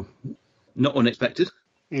us, so not unexpected.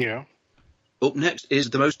 Yeah. Up next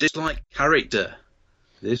is the most disliked character.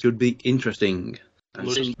 This should be interesting.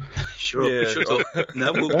 Listen. Shut up.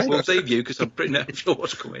 No, we'll save you because I'm pretty sure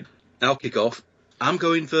what's coming. I'll kick off. I'm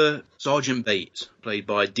going for Sergeant Bates, played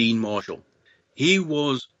by Dean Marshall. He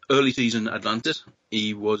was early season Atlantis.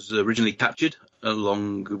 He was originally captured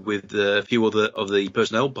along with a few other of the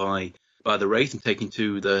personnel by the Wraith and taken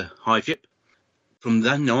to the Hive ship. From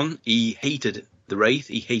then on, he hated the Wraith.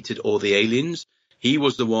 He hated all the aliens. He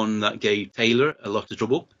was the one that gave Taylor a lot of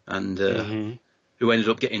trouble and who ended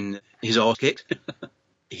up getting his arse kicked.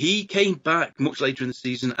 He came back much later in the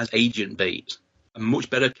season as Agent Bates, a much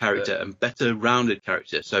better character and better rounded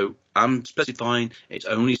character. So I'm specifying it's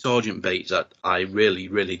only Sergeant Bates that I really,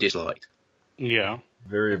 really disliked. Yeah.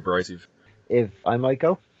 Very abrasive. If I might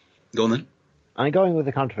go, Go on then. I'm going with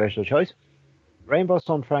a controversial choice. Rainbow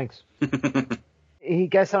Sun Franks. He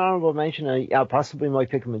gets an honourable mention. I possibly might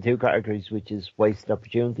pick him in 2 categories, which is wasted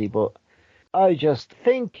opportunity, but I just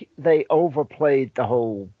think they overplayed the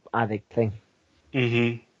whole addict thing.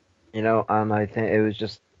 Mm-hmm. You know, and I think it was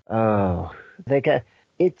just,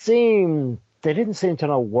 it seemed, they didn't seem to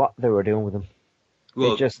know what they were doing with him.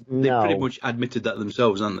 Well, they pretty much admitted that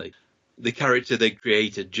themselves, haven't they? The character they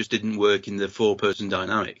created just didn't work in the 4-person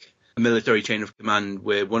dynamic. A military chain of command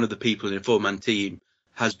where one of the people in a 4-man team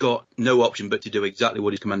has got no option but to do exactly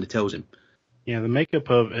what his commander tells him. Yeah, the makeup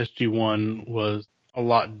of SG-1 was a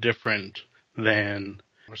lot different than,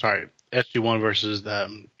 SG-1 versus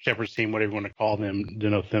the Shepard's team, whatever you want to call them,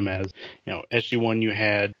 denote them as. You know, SG-1 you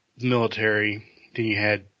had military, then you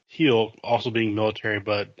had Teal also being military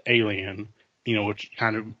but alien, you know, which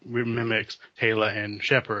kind of mimics Taylor and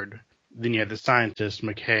Shepard. Then you had the scientists,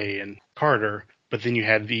 McKay and Carter, but then you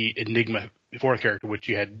had the Enigma 4th character, which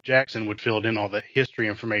you had Jackson, which filled in all the history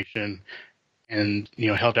information and, you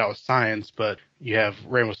know, helped out with science, but you have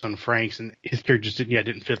Rainbow Sun Franks, and his character just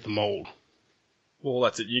didn't fit the mold. Well,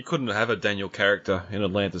 that's it. You couldn't have a Daniel character in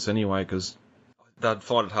Atlantis anyway, because they'd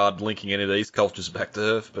find it hard linking any of these cultures back to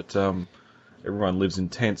Earth, but everyone lives in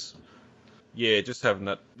tents. Yeah, just having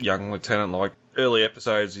that young lieutenant, like, early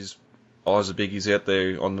episodes, his eyes are big, he's out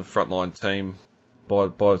there on the frontline team. By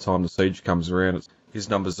the time the siege comes around, his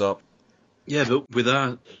number's up. Yeah, but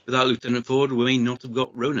without Lieutenant Ford, we may not have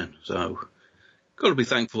got Ronan. So, got to be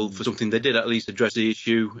thankful for something. They did at least address the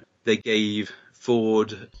issue. They gave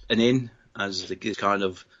Ford an in as the kind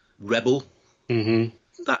of rebel. Mm-hmm.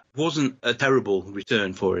 That wasn't a terrible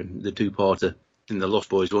return for him, the 2-parter in the Lost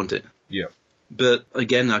Boys, wasn't it? Yeah. But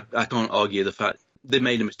again, I can't argue the fact they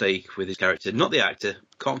made a mistake with his character. Not the actor.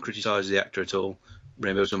 Can't criticise the actor at all.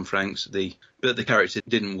 Rainbow Sun Franks. But the character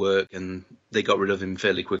didn't work and they got rid of him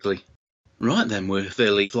fairly quickly. Right then, we're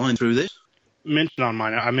fairly flying through this. mention on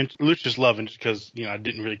mine. I mentioned Lucius Love, just because I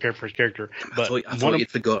didn't really care for his character. But I thought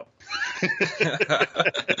you'd forgot.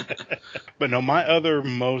 But no, my other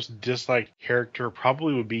most disliked character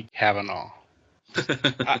probably would be Kavanaugh.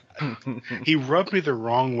 He rubbed me the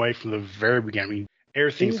wrong way from the very beginning. I mean,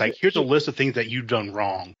 everything's like, here's a list of things that you've done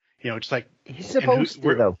wrong. It's like, he's supposed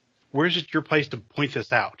to, though. Where's it your place to point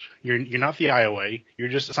this out? You're not the IOA. You're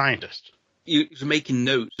just a scientist. He was making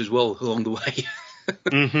notes as well along the way.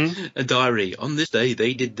 Mm-hmm. A diary. On this day,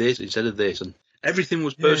 they did this instead of this. And everything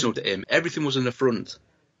was personal to him. Everything was an affront.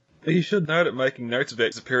 You should know that making notes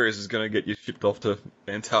about superiors is going to get you shipped off to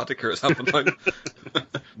Antarctica or something like that.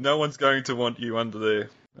 No one's going to want you under their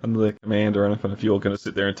command or anything if you're going to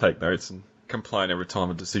sit there and take notes and complain every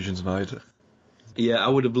time a decision's made. Yeah, I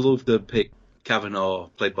would have loved to pick Kavanaugh,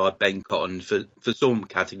 played by Ben Cotton, for some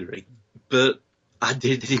category. But I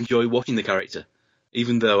did enjoy watching the character.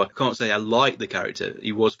 Even though I can't say I liked the character,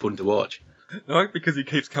 he was fun to watch. No, because he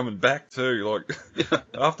keeps coming back too. Like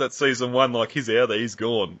after that season 1, like he's out there, he's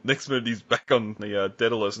gone. Next minute he's back on the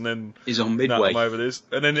Daedalus, and then he's on Midway. I'm over this,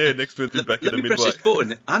 and then next minute he's back in the Midway. Let me press this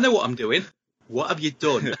button. I know what I'm doing. What have you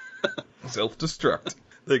done? Self-destruct.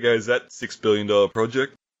 There goes that $6 billion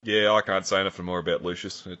project. Yeah, I can't say anything more about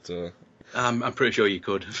Lucius. I'm pretty sure you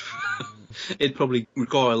could. It'd probably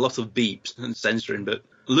require a lot of beeps and censoring, but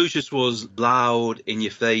Lucius was loud, in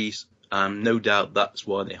your face. No doubt that's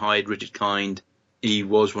why they hired Richard Kind. He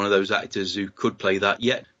was one of those actors who could play that.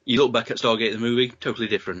 Yet, you look back at Stargate the movie, totally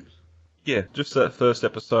different. Yeah, just that first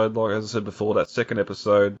episode, like as I said before, that second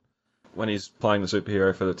episode, when he's playing the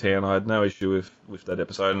superhero for the town, I had no issue with that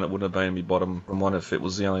episode, and it wouldn't have been my bottom one if it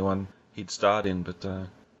was the only one he'd starred in, but...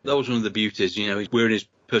 That was one of the beauties, he's wearing his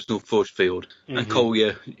personal force field, and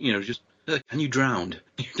Kolya, just, can you drown?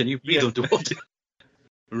 Can you breathe underwater?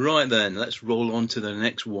 Right then, let's roll on to the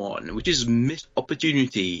next one, which is missed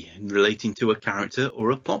opportunity relating to a character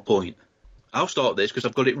or a plot point. I'll start this because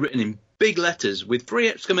I've got it written in big letters with 3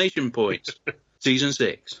 exclamation points. Season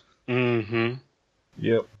 6. Mm-hmm.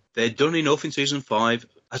 Yep. They'd done enough in Season 5.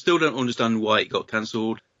 I still don't understand why it got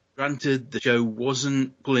cancelled. Granted, the show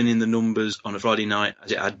wasn't pulling in the numbers on a Friday night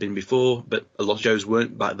as it had been before, but a lot of shows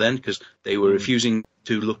weren't back then because they were refusing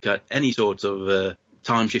to look at any sort of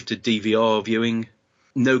time-shifted DVR viewing.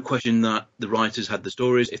 No question that the writers had the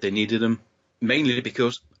stories if they needed them, mainly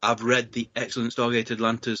because I've read the excellent Stargate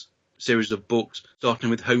Atlantis series of books, starting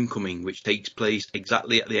with Homecoming, which takes place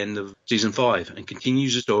exactly at the end of Season 5 and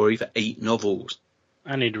continues the story for 8 novels.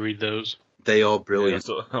 I need to read those. They are brilliant.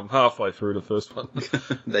 Yeah, so I'm halfway through the first one.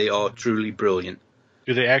 They are truly brilliant.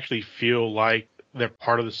 Do they actually feel like they're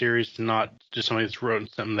part of the series, not just somebody that's written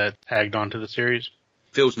something that tagged onto the series?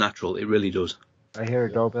 Feels natural, it really does. I hear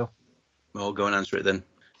a doorbell. I'll go and answer it then.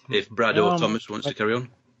 If Brad or Thomas wants to carry on.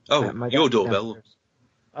 Oh, your doorbell.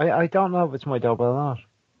 I don't know if it's my doorbell or not.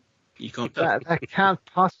 You can't tell. That can't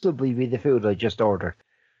possibly be the food I just ordered.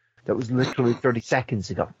 That was literally 30 seconds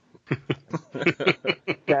ago.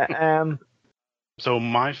 So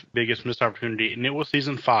my biggest missed opportunity, and it was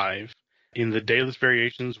Season 5, in the Daedalus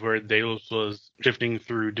Variations, where Daedalus was shifting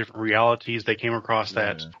through different realities. They came across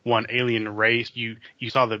that one alien race. You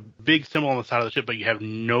saw the big symbol on the side of the ship, but you have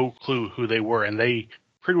no clue who they were, and they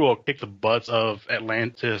pretty well kicked the butts of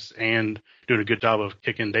Atlantis and doing a good job of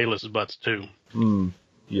kicking Daedalus' butts too.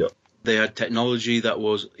 Yep. They had technology that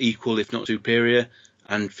was equal, if not superior,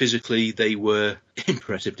 and physically they were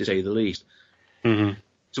impressive, to say the least. Mm-hmm.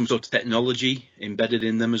 Some sort of technology embedded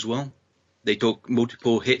in them as well. They took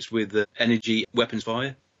multiple hits with energy weapons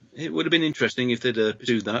fire. It would have been interesting if they'd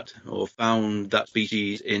pursued that or found that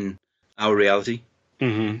species in our reality.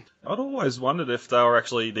 Mm-hmm. I'd always wondered if they were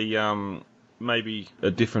actually the maybe a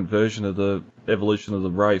different version of the evolution of the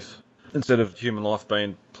Wraith. Instead of human life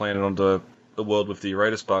being planted onto the world with the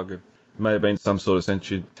Eurytus bug, it may have been some sort of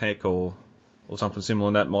sentient tech or something similar,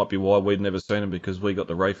 and that might be why we'd never seen them, because we got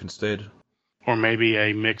the Wraith instead. Or maybe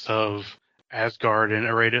a mix of Asgard and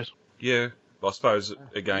Eurytus. Yeah, I suppose,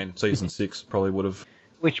 again, Season 6 probably would have.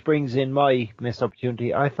 Which brings in my missed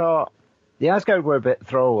opportunity. I thought the Asgard were a bit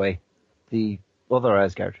throwaway. The other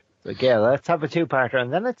Asgard. Like, yeah, let's have a 2-parter,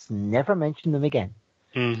 and then let's never mention them again.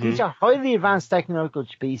 Mm-hmm. These are highly advanced technological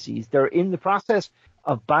species. They're in the process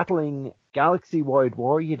of battling galaxy-wide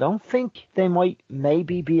war. You don't think they might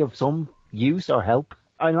maybe be of some use or help?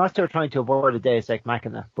 Unless they're trying to avoid a Deus Ex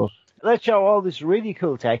Machina. But let's show all this really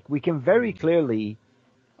cool tech. We can very clearly...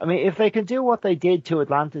 I mean, if they can do what they did to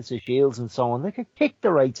Atlantis' shields and so on, they could kick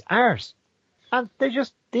the Wraith's arse. And they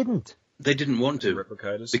just didn't. They didn't want to.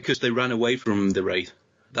 Replicators. Because they ran away from the Wraith.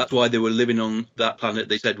 That's why they were living on that planet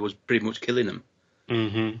they said was pretty much killing them.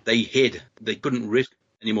 Mm-hmm. They hid. They couldn't risk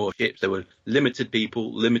any more ships. There were limited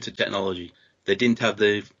people, limited technology. They didn't have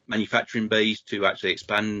the manufacturing base to actually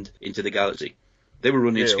expand into the galaxy. They were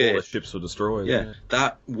running All scared. the ships were destroyed. Yeah,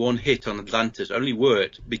 that one hit on Atlantis only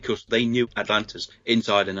worked because they knew Atlantis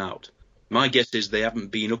inside and out. My guess is they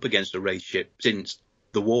haven't been up against a Wraith ship since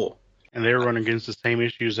the war. And they were running against the same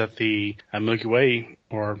issues that the Milky Way,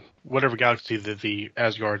 or whatever galaxy that the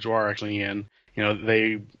Asgards are actually in.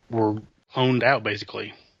 They were honed out,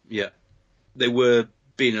 basically. Yeah. They were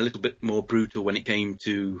being a little bit more brutal when it came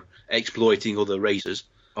to exploiting other races.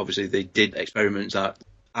 Obviously, they did experiments that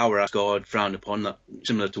our Asgard frowned upon, that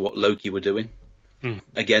similar to what Loki were doing.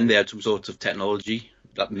 Again, they had some sort of technology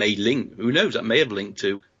that may link, who knows, that may have linked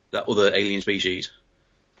to that other alien species.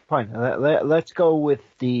 Fine. Let's go with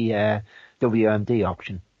the WMD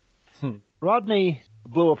option. Rodney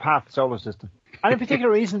blew up half the solar system. Any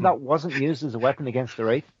particular reason that wasn't used as a weapon against the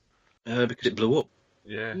Wraith? Because it blew up.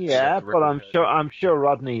 Yeah. Yeah, but I'm sure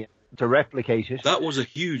Rodney to replicate it. That was a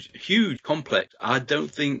huge complex. I don't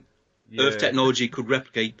think Earth technology could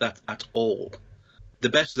replicate that at all. The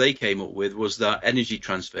best they came up with was that energy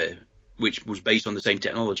transfer, which was based on the same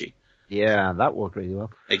technology. Yeah, that worked really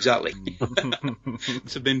well. Exactly.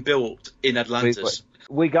 It's been built in Atlantis.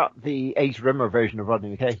 We got the Ace Rimmer version of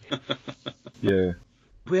Rodney McKay. Yeah.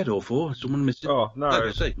 We had all four. Someone missed it. Oh,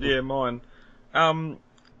 no. Yeah, mine. I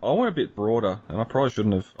went a bit broader, and I probably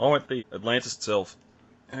shouldn't have. I went the Atlantis itself.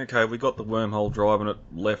 Okay, we got the wormhole drive, and it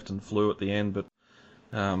left and flew at the end, but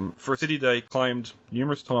for a city they claimed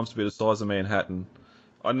numerous times to be the size of Manhattan.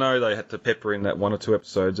 I know they had to pepper in that 1 or 2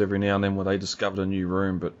 episodes every now and then where they discovered a new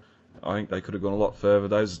room, but I think they could have gone a lot further.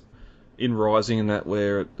 Those in Rising and that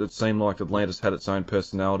where it seemed like Atlantis had its own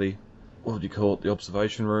personality. What would you call it? The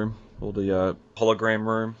observation room? Or the hologram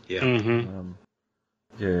room? Yeah. Mm-hmm.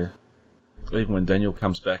 Yeah. Even when Daniel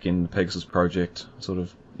comes back in the Pegasus Project, sort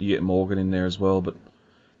of, you get Morgan in there as well, but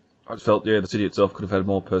I felt, the city itself could have had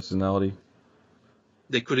more personality.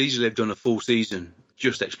 They could easily have done a full season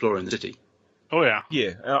just exploring the city. Oh, yeah.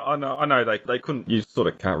 Yeah, I know they couldn't, you sort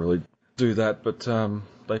of can't really do that, but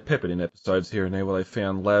they peppered in episodes here and there where they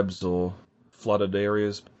found labs or flooded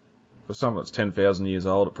areas. For something that's 10,000 years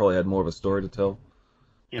old, it probably had more of a story to tell.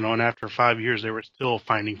 And after 5 years, they were still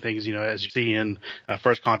finding things, as you see in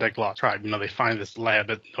First Contact Lost Tribe. They find this lab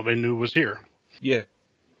that nobody knew was here. Yeah.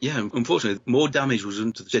 Yeah, unfortunately, more damage was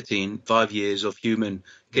done to the city in 5 years of human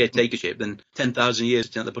caretakership than 10,000 years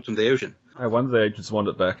down at the bottom of the ocean. I wonder the agents want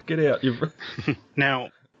it back. Get out. Now,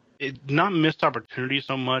 it's not missed opportunity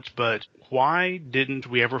so much, but why didn't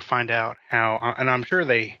we ever find out how, and I'm sure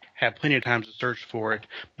they had plenty of time to search for it,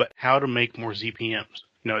 but how to make more ZPMs?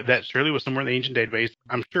 That surely was somewhere in the ancient database.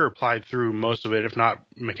 I'm sure applied through most of it. If not,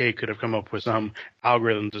 McKay could have come up with some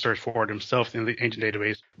algorithm to search for it himself in the ancient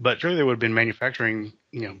database. But surely they would have been manufacturing,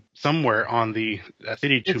 somewhere on the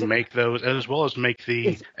city to make those, as well as make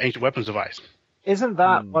the ancient weapons device. Isn't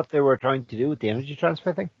that what they were trying to do with the energy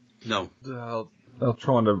transfer thing? No. They're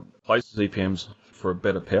trying to place ZPMs for a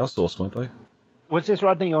better power source, weren't they? Was this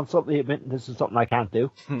Rodney on something admitting this is something I can't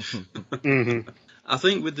do? Mm-hmm. I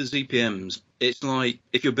think with the ZPMs, it's like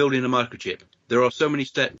if you're building a microchip, there are so many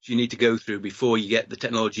steps you need to go through before you get the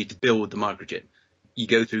technology to build the microchip. You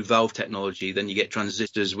go through valve technology, then you get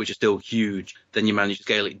transistors, which are still huge. Then you manage to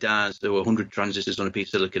scale it down to 100 transistors on a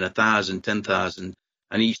piece of silicon, 1,000, 10,000.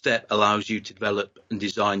 And each step allows you to develop and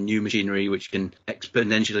design new machinery, which can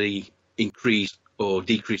exponentially increase or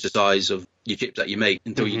decrease the size of your chips that you make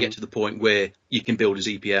until you get to the point where you can build a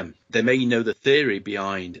ZPM. They may know the theory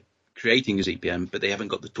behind creating a ZPM, but they haven't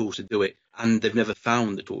got the tools to do it, and they've never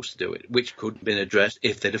found the tools to do it, which could have been addressed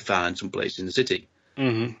if they'd have found some place in the city.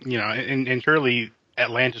 Mm-hmm. And surely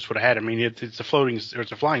Atlantis would have had. I mean, it's a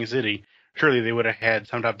flying city. Surely they would have had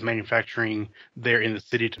some type of manufacturing there in the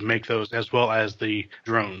city to make those, as well as the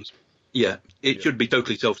drones. Yeah, it should be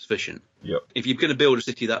totally self-sufficient. Yep. If you're going to build a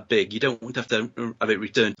city that big, you don't want to have it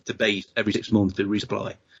returned to base every 6 months to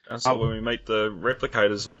resupply. And so when we meet the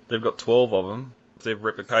replicators, they've got 12 of them. They've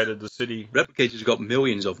replicated the city. Replicators have got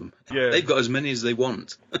millions of them. Yeah. They've got as many as they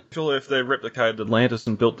want. Surely if they've replicated Atlantis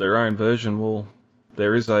and built their own version, well,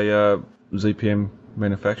 there is a ZPM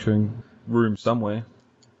manufacturing room somewhere.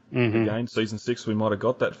 Mm-hmm. Again, Season 6 we might have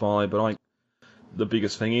got that finally, but I think the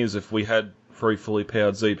biggest thing is if we had 3 fully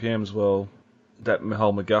powered ZPMs, well, that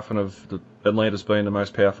whole MacGuffin of the Atlantis being the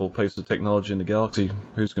most powerful piece of technology in the galaxy,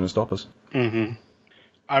 who's going to stop us? Mm-hmm.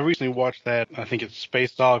 I recently watched that, I think it's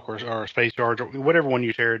Space Dock or Space Yard, or whatever one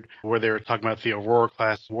you shared, where they were talking about the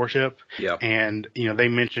Aurora-class warship. Yeah. And, they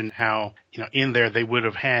mentioned how, in there they would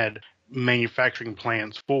have had manufacturing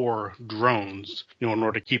plants for drones, in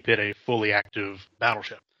order to keep it a fully active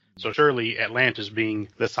battleship. So surely Atlantis, being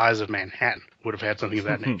the size of Manhattan, would have had something of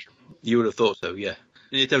that nature. You would have thought so, yeah.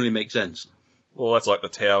 It only makes sense. Well, that's like the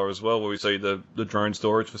tower as well, where we see the drone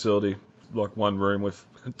storage facility, like one room with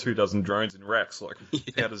 24 drones in racks. Like,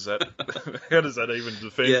 how does that even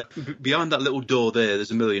defend? Yeah, behind that little door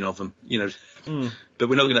there's a million of them, But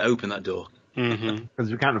we're not going to open that door.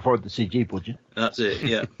 Because we can't afford the CG budget. That's it,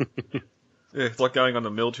 yeah. Yeah, it's like going on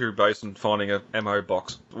a military base and finding a ammo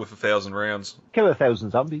box with 1,000 rounds. Kill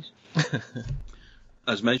 1,000 zombies.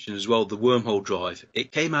 As mentioned as well, the wormhole drive.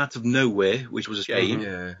 It came out of nowhere, which was a shame.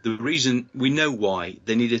 Yeah. The reason, we know why,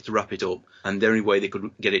 they needed to wrap it up. And the only way they could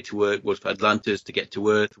get it to work was for Atlantis to get to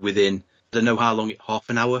Earth within, I don't know how long, half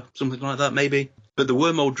an hour, something like that maybe. But the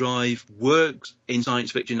wormhole drive works in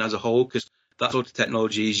science fiction as a whole, because that sort of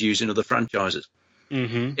technology is used in other franchises.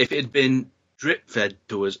 If it had been drip-fed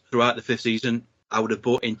to us throughout the 5th season, I would have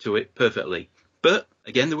bought into it perfectly. But,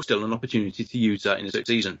 again, there was still an opportunity to use that in the 6th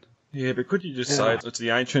season. Yeah, but could you just say it's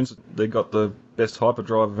the Ancients? They got the best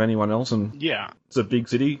hyperdrive of anyone else, and it's a big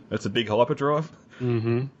city. It's a big hyperdrive.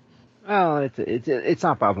 Well, it's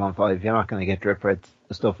not Babylon 5. You're not going to get drip red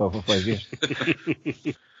stuff over 5 years.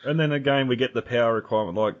 And then again, we get the power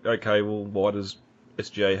requirement. Like, okay, well, why does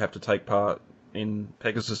SGA have to take part in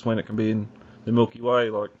Pegasus when it can be in the Milky Way?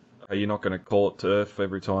 Like, are you not going to call it to Earth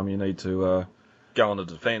every time you need to go on the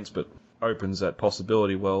defense? But opens that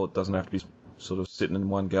possibility. Well, it doesn't have to be sort of sitting in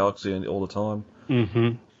one galaxy all the time.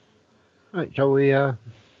 Right, shall we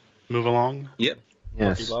move along? Yep.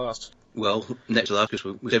 Yes. Lucky last. Well, next to last, because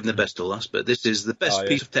we're saving the best to last, but this is the best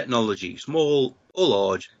piece of technology, small or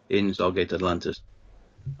large, in Stargate Atlantis.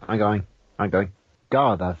 I'm going.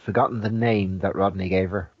 God, I've forgotten the name that Rodney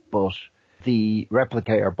gave her, but the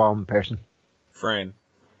replicator bomb person. Fran.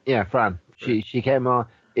 Yeah, Fran. She came on,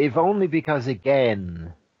 if only because,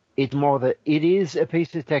 again, it's more that it is a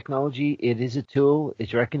piece of technology, it is a tool,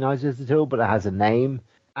 it's recognized as a tool, but it has a name.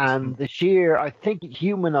 And the sheer, I think it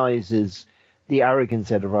humanizes the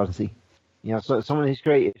arrogance out of Rodney. So someone who's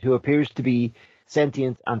created, who appears to be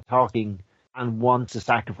sentient and talking and wants to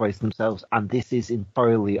sacrifice themselves, and this is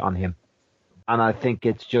entirely on him. And I think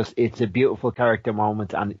it's a beautiful character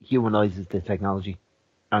moment, and it humanizes the technology.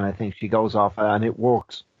 And I think she goes off, and it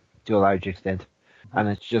works to a large extent. And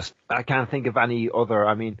it's just, I can't think of any other,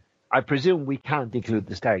 I presume we can't include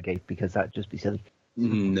the Stargate, because that'd just be silly.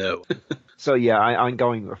 No. So yeah, I'm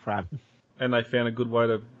going with Fran. And they found a good way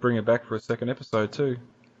to bring her back for a second episode too.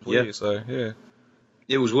 Yeah. So, yeah.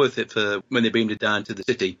 It was worth it for when they beamed it down to the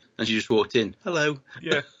city, and she just walked in. Hello.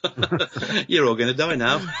 Yeah. You're all going to die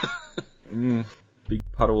now. Big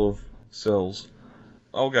puddle of cells.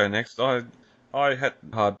 I'll go next. I had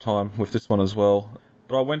a hard time with this one as well,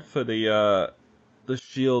 but I went for the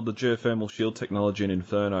shield, the geothermal shield technology in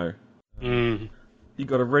Inferno. You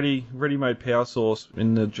got a ready-made power source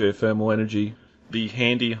in the geothermal energy. Be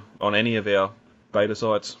handy on any of our beta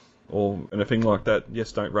sites or anything like that.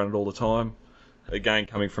 Yes, don't run it all the time. Again,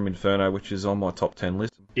 coming from Inferno, which is on my top 10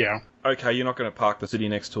 list. Yeah. Okay, you're not going to park the city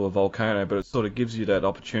next to a volcano, but it sort of gives you that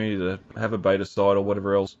opportunity to have a beta site or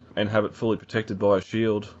whatever else and have it fully protected by a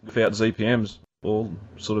shield without ZPMs or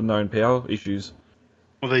sort of known power issues.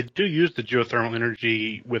 Well, they do use the geothermal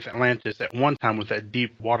energy with Atlantis at one time with that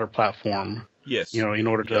deep water platform. Yes. In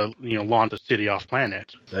order to, launch the city off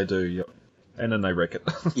planet. They do, yep. And then they wreck it.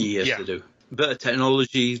 Yes, they do. But a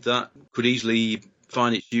technology that could easily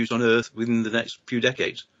find its use on Earth within the next few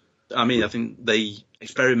decades. I think they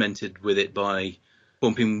experimented with it by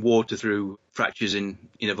pumping water through fractures in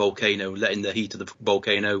a volcano, letting the heat of the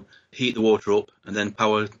volcano heat the water up, and then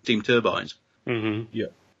power steam turbines. Yeah.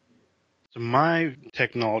 So my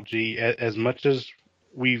technology, as much as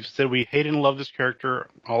we've said we hate and love this character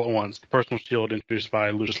all at once, the personal shield introduced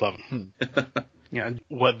by Lucius Levin.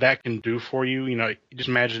 What that can do for you, just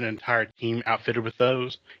imagine an entire team outfitted with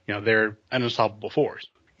those. They're an unstoppable force.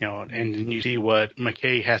 And you see what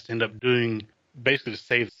McKay has to end up doing basically to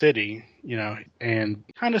save the city, and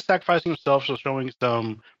kind of sacrificing himself, so showing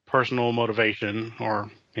some personal motivation or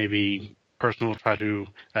maybe personal try to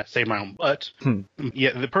save my own butt.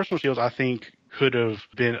 Yeah, the personal shields I think could have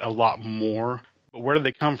been a lot more. But where do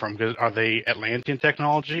they come from? Because are they Atlantean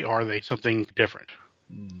technology or are they something different?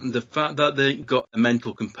 The fact that they got a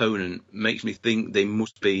mental component makes me think they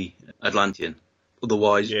must be Atlantean.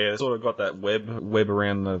 Otherwise, yeah, sort of got that web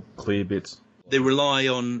around the clear bits. They rely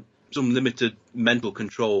on some limited mental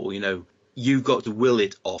control. You've got to will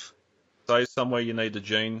it off. So somewhere you need the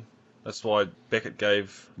gene. That's why Beckett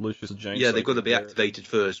gave Lucius a gene. Yeah, they've got to be activated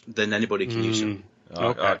first. Then anybody can use them.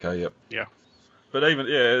 Okay. Yep. Yeah. But even,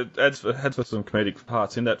 it adds for some comedic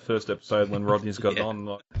parts in that first episode when Rodney's got it on.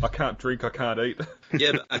 Like, I can't drink, I can't eat.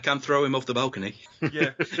 Yeah, but I can throw him off the balcony. Yeah.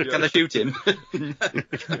 Can I shoot him?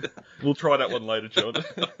 We'll try that one later, John.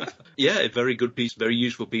 Yeah, a very good piece, very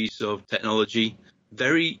useful piece of technology.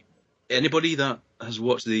 Anybody that has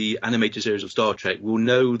watched the animated series of Star Trek will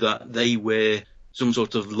know that they wear some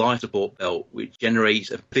sort of life support belt which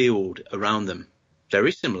generates a field around them.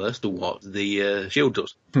 Very similar to what the shield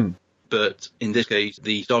does. But in this case,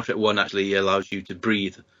 the Star Trek one actually allows you to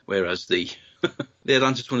breathe, whereas the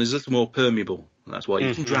Atlantis one is a little more permeable. That's why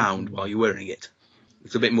you can drown while you're wearing it.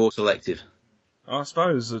 It's a bit more selective. I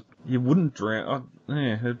suppose that you wouldn't drown.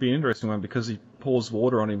 It'd be an interesting one because he pours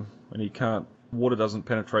water on him and he can't. Water doesn't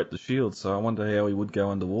penetrate the shield, so I wonder how he would go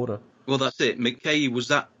underwater. Well, that's it. McKay was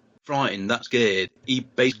that frightened, that scared.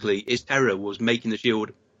 His terror was making the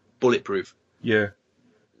shield bulletproof. Yeah.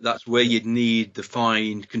 That's where you'd need the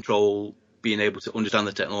fine control, being able to understand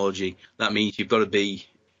the technology. That means you've got to be.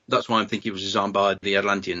 That's why I'm thinking it was designed by the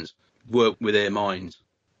Atlanteans. Work with their minds.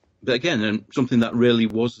 But again, something that really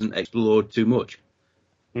wasn't explored too much.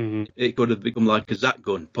 Mm-hmm. It could have become like a Zat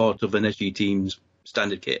gun, part of an SG team's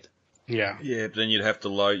standard kit. Yeah. Yeah, but then you'd have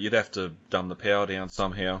to dumb the power down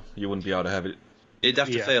somehow. You wouldn't be able to have it. It'd have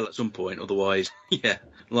to fail at some point, otherwise,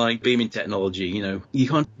 like beaming technology, you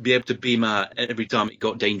can't be able to beam out every time it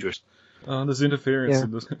got dangerous. Oh, there's interference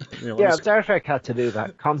in this. Star Trek had to do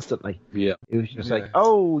that constantly. Yeah. It was just like,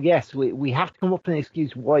 oh, yes, we have to come up with an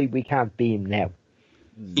excuse why we can't beam now.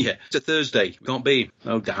 Yeah, it's a Thursday. We can't beam.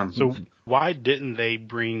 Oh, damn. So why didn't they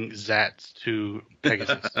bring Zats to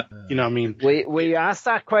Pegasus? You know what I mean? We asked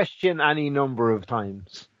that question any number of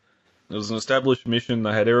times. It was an established mission.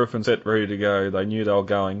 They had everything set ready to go. They knew they were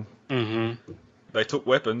going. Mm-hmm. They took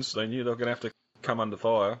weapons. They knew they were going to have to come under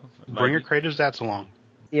fire. Bring your creative Zats along.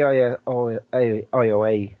 Yeah,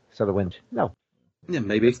 IOA sort of went, no. Yeah,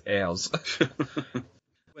 maybe. It's ours.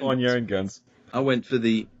 On your own guns. I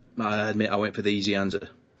admit I went for the easy answer.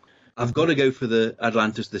 I've got to go for the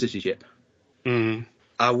Atlantis, the city ship. Mm-hmm.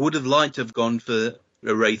 I would have liked to have gone for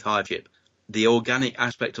a Wraith Hive ship. The organic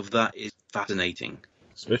aspect of that is fascinating.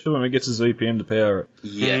 Especially when it gets a ZPM to power it.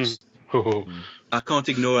 Yes. Mm-hmm. I can't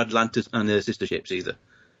ignore Atlantis and her sister ships either.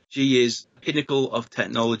 She is pinnacle of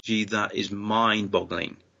technology that is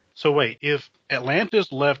mind-boggling. So wait, if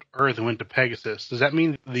Atlantis left Earth and went to Pegasus, does that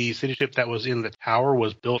mean the city ship that was in the tower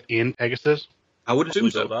was built in Pegasus? I would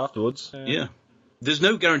assume so. Afterwards. Yeah. There's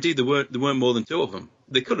no guarantee there weren't more than two of them.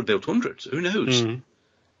 They could have built hundreds. Who knows? Mm-hmm.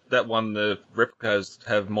 That one the replicas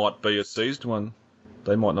might be a seized one.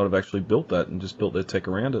 They might not have actually built that and just built their tech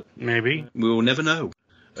around it. Maybe. We will never know.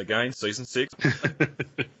 Again, season 6.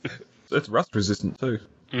 It's rust resistant too.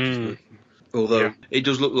 Mm. Although it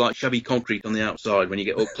does look like shabby concrete on the outside when you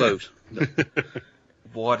get up close.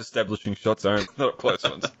 Wide establishing shots aren't not close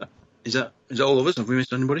ones. Is that all of us? Have we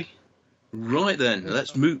missed anybody? Right then,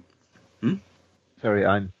 let's move. Sorry,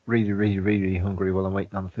 I'm really, really, really hungry while I'm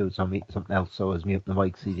waiting on the food, so I'm eating something else, so I was muting the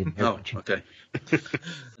mic so you didn't hear much. Okay.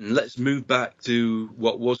 And let's move back to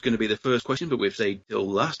what was going to be the first question, but we've saved till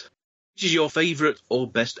last. Which is your favourite or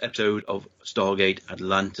best episode of Stargate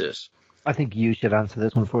Atlantis? I think you should answer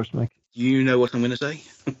this one first, Mike. Do you know what I'm going to say?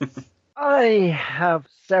 I have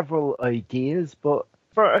several ideas, but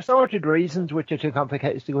for assorted reasons, which are too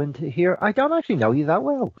complicated to go into here, I don't actually know you that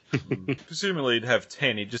well. Presumably you'd have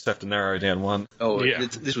 10, you'd just have to narrow down one. Oh, yeah.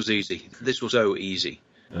 This was easy. This was so easy.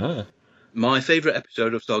 Ah. My favourite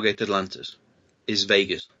episode of Stargate Atlantis is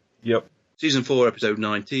Vegas. Yep. Season 4, episode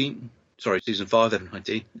 19. Sorry, season 5, episode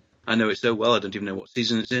 19. I know it so well, I don't even know what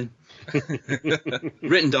season it's in.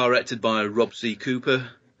 Written and directed by Rob C. Cooper.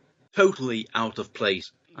 Totally out of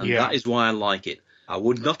place. And that is why I like it. I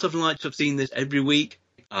would not have liked to have seen this every week.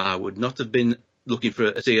 I would not have been looking for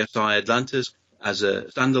a CSI Atlantis as a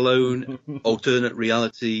standalone alternate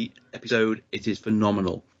reality episode. It is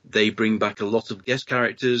phenomenal. They bring back a lot of guest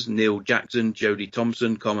characters. Neil Jackson, Jodie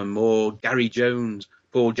Thompson, Common Moore, Gary Jones,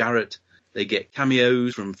 Paul Jarrett. They get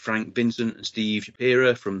cameos from Frank Vincent and Steve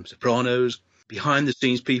Shapiro from Sopranos.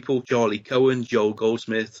 Behind-the-scenes people, Charlie Cohen, Joel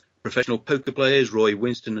Goldsmith. Professional poker players, Roy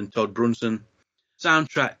Winston and Todd Brunson.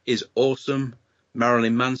 Soundtrack is awesome.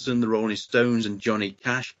 Marilyn Manson, the Rolling Stones, and Johnny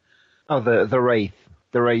Cash. Oh, the Wraith.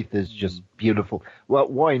 The Wraith is just beautiful. Well,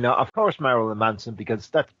 why not? Of course, Marilyn Manson, because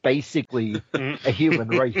that's basically a human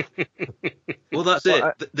wraith. Well, that's it.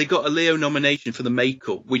 They got a Leo nomination for the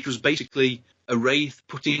makeup, which was basically a wraith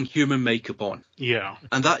putting human makeup on. Yeah.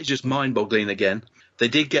 And that is just mind-boggling again. They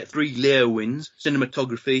did get 3 Leo wins: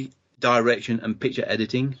 cinematography, direction, and picture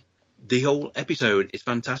editing. The whole episode is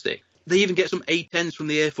fantastic. They even get some A-10s from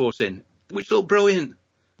the Air Force in, which look brilliant.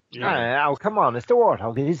 Oh, come on, it's the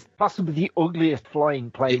Warthog. It is possibly the ugliest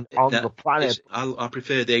flying plane on the planet. I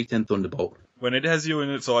prefer the A-10 Thunderbolt. When it has you in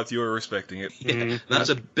its sights, you're respecting it. Yeah, that's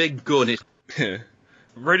a big gun.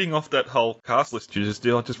 Reading off that whole cast list you just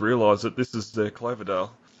did, I just realised that this is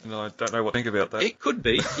Cloverdale. And I don't know what to think about that. It could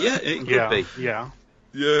be. Yeah, it could be. Yeah.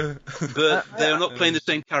 Yeah. But they're not playing the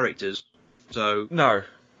same characters. So No.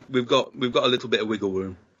 we've got a little bit of wiggle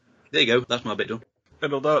room. There you go. That's my bit done.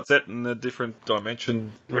 And although it's set in a different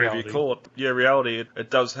dimension, whatever you call it, reality, it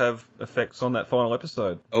does have effects on that final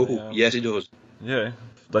episode. Oh, yes, it does. Yeah,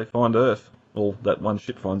 they find Earth. Or that one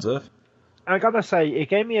ship finds Earth. I gotta say, it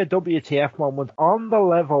gave me a WTF moment on the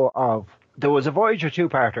level of, there was a Voyager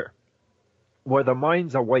 2-parter where the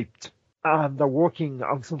mines are wiped and they're working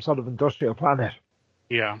on some sort of industrial planet.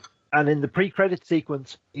 Yeah. And in the pre-credit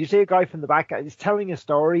sequence, you see a guy from the back, he's telling a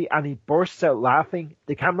story and he bursts out laughing.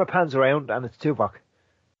 The camera pans around and it's Tuvok.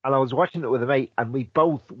 And I was watching it with a mate and we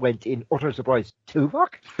both went in utter surprise. Tuvok?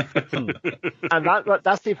 And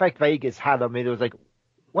that's the effect Vegas had on me. It was like,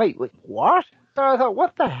 wait, what? So I thought,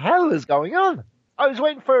 what the hell is going on? I was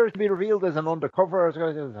waiting for it to be revealed as an undercover. I was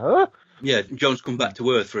going, huh? Yeah, John's come back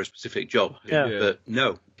to Earth for a specific job. Yeah. But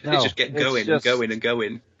no, it's just get going and going and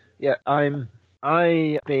going. Yeah,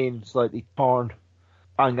 I've been slightly torn.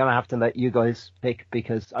 I'm going to have to let you guys pick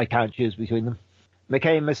because I can't choose between them.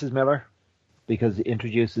 McKay and Mrs. Miller, because it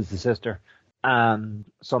introduces the sister, and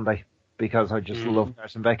Sunday, because I just love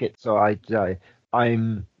Carson Beckett. So I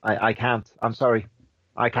can't. I'm sorry.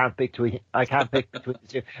 I can't pick between the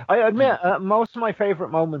two. I admit, most of my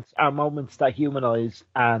favourite moments are moments that humanise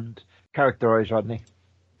and characterise Rodney.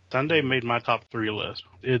 Sunday made my top 3 list.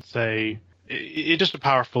 It's just a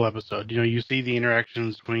powerful episode. You know, you see the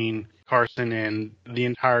interactions between Carson and the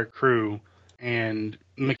entire crew, and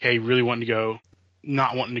McKay really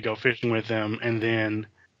not wanting to go fishing with them, and then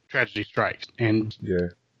tragedy strikes, and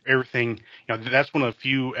everything. You know, that's one of the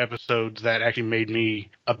few episodes that actually made me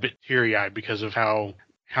a bit teary-eyed because of how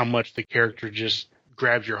much the character just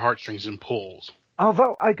grabs your heartstrings and pulls.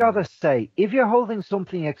 Although, I gotta say, if you're holding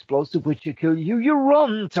something explosive which will kill you, you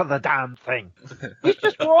run to the damn thing. He's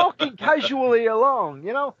just walking casually along,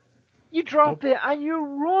 you know? You drop it and you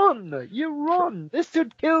run. You run. This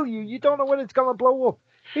could kill you. You don't know when it's gonna blow up.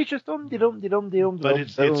 He's just dum-de-dum-de-dum-de-dum. But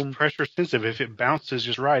it's pressure sensitive. If it bounces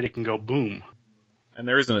just right, it can go boom. And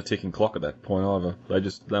there isn't a ticking clock at that point either. They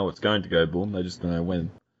just know it's going to go boom. They just don't know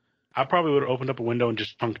when. I probably would have opened up a window and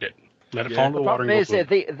just chunked it. Let it fall into the water and go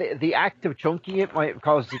boom. The act of chunking it might have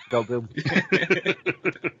caused it to go boom.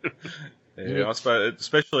 Yeah, I suppose,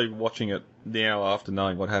 especially watching it now after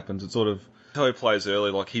knowing what happens, it's sort of how he plays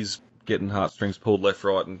early, like he's getting heartstrings pulled left,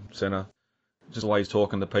 right, and centre. Just the way he's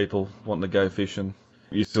talking to people, wanting to go fishing.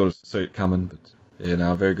 You sort of see it coming, but yeah,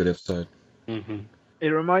 no, very good episode. Mm-hmm. It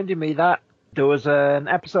reminded me that there was an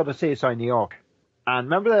episode of CSI New York, and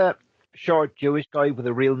remember the short Jewish guy with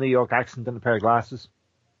a real New York accent and a pair of glasses?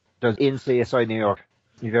 There's in CSI New York.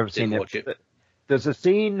 You've ever seen it? There's a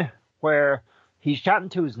scene where he's chatting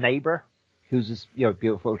to his neighbor, who's this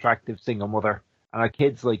beautiful, attractive single mother, and her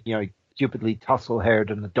kid's like stupidly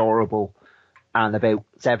tussle-haired and adorable, and about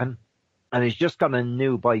 7. And he's just got a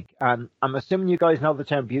new bike. And I'm assuming you guys know the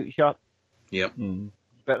term beauty shot? Yep.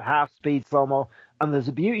 But half speed slow-mo. And there's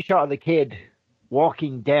a beauty shot of the kid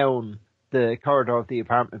walking down the corridor of the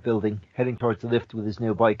apartment building, heading towards the lift with his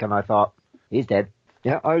new bike. And I thought, he's dead.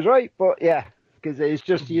 Yeah, I was right. But yeah, because it's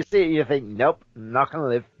just, you see it, you think, nope, not going to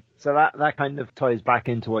live. So that kind of ties back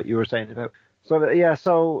into what you were saying about.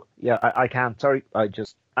 I can't. Sorry,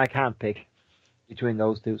 I can't pick between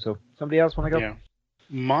those two. So somebody else want to go? Yeah.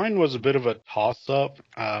 Mine was a bit of a toss-up.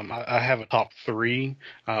 I have a top 3,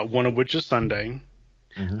 one of which is Sunday.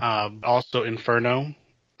 Mm-hmm. Also Inferno.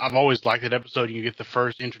 I've always liked that episode. You get the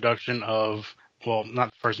first introduction of, well, not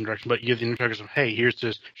the first introduction, but you get the introduction of, hey, here's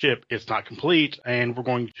this ship. It's not complete, and we're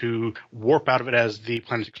going to warp out of it as the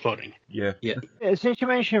planet's exploding. Yeah. Since you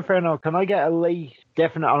mentioned Inferno, can I get a late,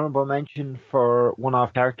 definite honourable mention for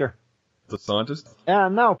one-off character? The scientist?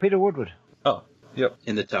 No, Peter Woodward. Oh, yep.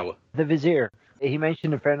 In the tower. The Vizier. He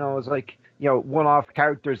mentioned Inferno as one-off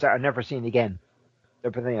characters that are never seen again.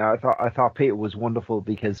 Everything. I thought Peter was wonderful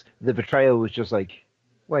because the betrayal was just like,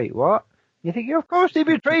 wait, what? You think, of course he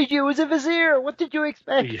betrayed you as a Vizier. What did you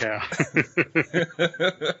expect? Yeah.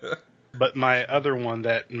 But my other one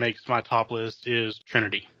that makes my top list is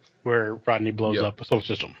Trinity, where Rodney blows up a solar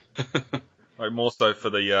system. More so for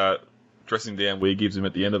the dressing down where he gives him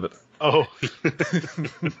at the end of it. Oh.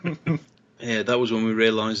 Yeah, that was when we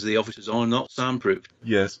realised the officers are not soundproofed.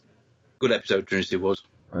 Yes. Good episode, Trinity was.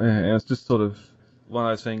 And it's just sort of one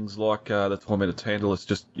of those things like the Tormented Tantalus,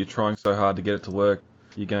 just you're trying so hard to get it to work,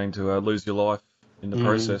 you're going to lose your life in the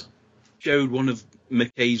process. Showed one of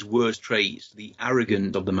McKay's worst traits, the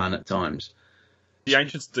arrogance of the man at times. The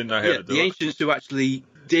ancients didn't know how to do the it. ancients who actually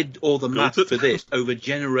did all the math for this over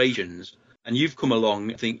generations, and you've come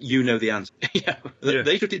along and think you know the answer.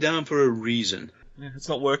 They shut it down for a reason. Yeah, it's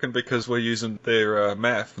not working because we're using their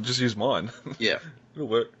math. Just use mine. Yeah. It'll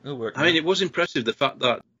work. I mean, it was impressive, the fact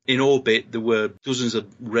that in orbit there were dozens of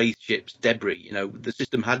Wraith ships, debris. The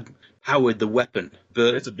system had powered the weapon,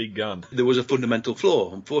 but it's a big gun. There was a fundamental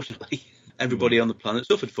flaw, unfortunately. Everybody on the planet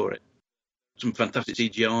suffered for it. Some fantastic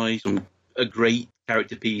CGI, a great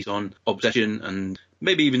character piece on Obsession, and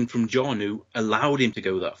maybe even from John, who allowed him to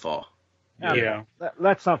go that far. Yeah.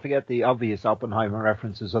 Let's not forget the obvious Oppenheimer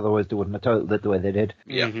references, otherwise they wouldn't have told it the way they did.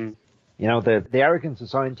 Yeah. The arrogance of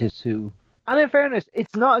scientists who... And in fairness,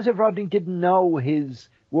 it's not as if Rodney didn't know his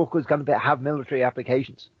work was going to have military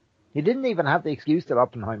applications. He didn't even have the excuse that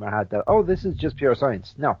Oppenheimer had, that, this is just pure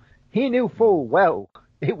science. No, he knew full well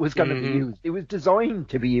it was going to be used. It was designed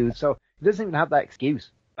to be used, so he doesn't even have that excuse.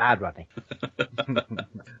 Bad, Rodney.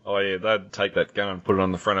 Oh, yeah, they'd take that gun and put it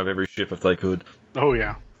on the front of every ship if they could. Oh,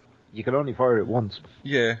 yeah. You can only fire it once.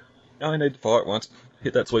 Yeah, I only need to fire it once.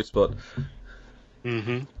 Hit that sweet spot.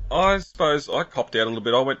 I suppose I copped out a little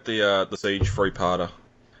bit. I went the Siege three-parter.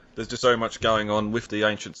 There's just so much going on with the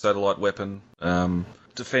ancient satellite weapon,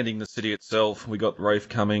 defending the city itself. We got Wraith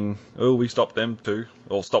coming. Oh, we stopped them too.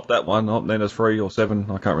 Or stopped that one. Oh, then there's 3 or 7. I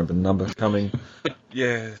can't remember the number coming.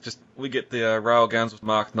 Yeah, just we get the railguns with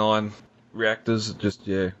Mark 9 reactors. Just,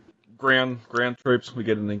 ground troops. We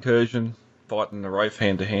get an incursion, fighting the Wraith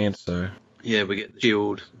hand to hand. So yeah, we get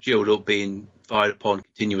the shield up being fired upon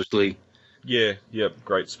continuously. Yeah,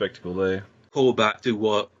 great spectacle there. Call back to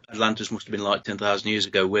what Atlantis must have been like 10,000 years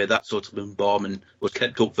ago, where that sort of bombardment was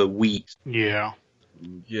kept up for weeks. Yeah.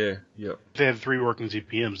 Yeah. They had 3 working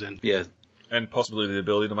CPMs then. Yeah. And possibly the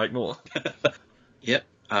ability to make more. Yep.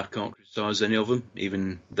 I can't criticise any of them,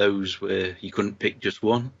 even those where you couldn't pick just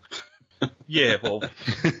one. Yeah, well.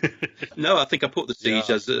 No, I think I put the Siege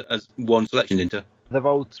as one selection, didn't I? The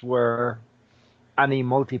votes were any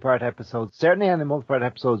multi-part episodes, certainly any multi-part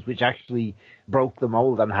episodes which actually broke the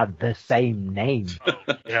mold and had the same name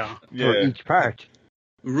for each part.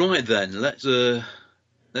 Right then, let's have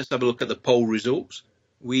a look at the poll results.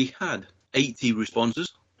 We had 80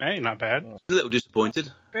 responses. Hey, not bad. A little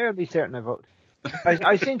disappointed. Fairly certain I voted.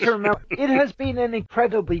 I seem to remember, it has been an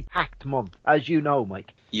incredibly packed month, as you know,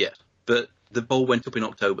 Mike. Yes, but the poll went up in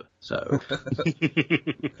October, so...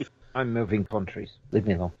 I'm moving countries. Leave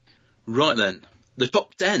me alone. Right then, the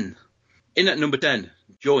top 10. In at number 10,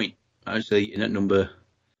 Joint. Actually, in at number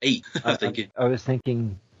 8, I think. I was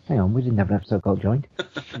thinking, hang on, we didn't have an episode called Joint.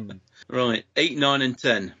 Right, 8, 9 and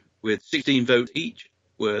 10, with 16 votes each,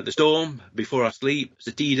 were The Storm, Before I Sleep,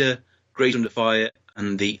 Satida, Grace Under Fire,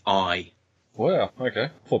 and The Eye. Wow, okay.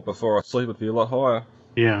 Thought Before I Sleep would be a lot higher.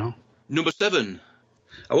 Yeah. Number 7.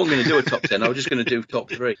 I wasn't going to do a top 10, I was just going to do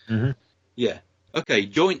top 3. Mm-hmm. Yeah. Okay,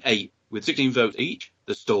 Joint 8, with 16 votes each,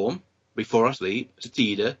 The Storm, Before I Sleep,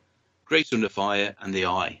 Satida, Grace Under Fire, and The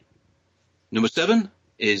Eye. Number 7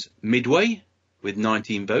 is Midway, with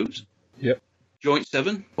 19 votes. Yep. Joint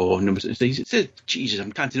 7, or number 6. It says, Jesus,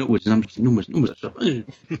 I'm counting upwards, and numbers are stuff.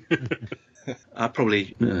 I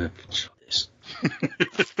probably... this.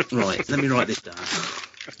 Right, let me write this down.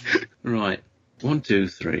 Right, 1, 2,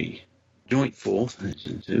 3. Joint 4th, that's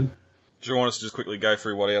 2. Do you want us to just quickly go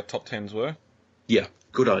through what our top 10s were? Yeah,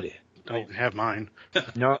 good idea. I don't even have mine.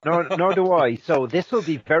 No, nor do I. So this will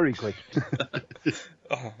be very quick.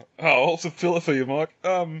 I'll also fill it for you, Mike.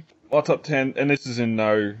 Our top 10, and this is in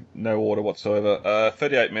no order whatsoever.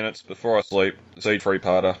 38 Minutes, Before I Sleep, Siege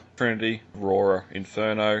three-parter, Trinity, Aurora,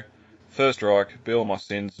 Inferno, First Reich, Bill My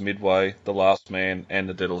Sins, Midway, The Last Man, and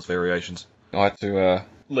The Daedalus Variations. I had to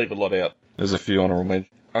leave a lot out. There's a few honourable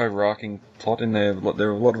mentions. Overarching plot in there. A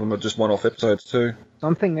lot of them are just one-off episodes too.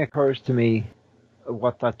 Something occurs to me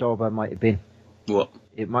what that doorbell might have been. What?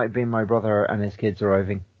 It might have been my brother and his kids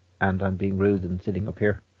arriving, and I'm being rude and sitting up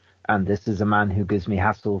here. And this is a man who gives me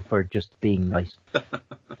hassle for just being nice.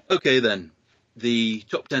 Okay then. The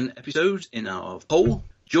top 10 episodes in our poll.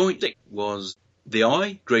 Joint 6 was The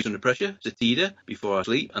Eye, Grace Under Pressure, Satida, Before I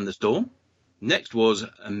Sleep, and The Storm. Next was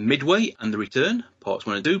Midway and The Return, parts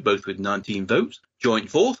 1 and 2, both with 19 votes.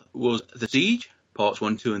 Joint 4th was The Siege, parts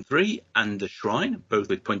 1, 2 and 3, and The Shrine, both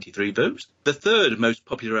with 23 votes. The third most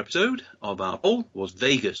popular episode of our poll was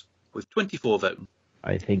Vegas, with 24 votes.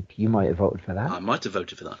 I think you might have voted for that. I might have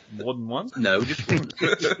voted for that. More than once? No, just one.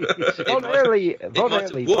 Vote early,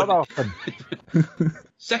 vote often.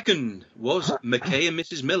 Second was McKay and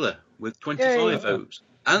Mrs. Miller, with 25 Yay. votes.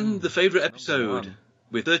 And the favourite episode,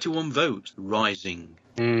 with 31 votes, Rising.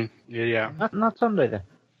 Yeah. Not Sunday then.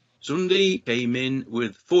 Sunday came in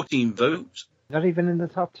with 14 votes, Not even in the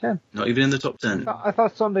top 10. not even in the top 10. I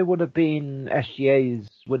thought Sunday would have been SGA's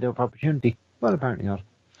window of opportunity. Well, apparently not.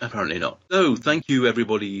 Apparently not. So, thank you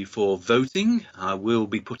everybody for voting. I will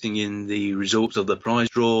be putting in the results of the prize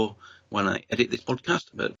draw when I edit this podcast,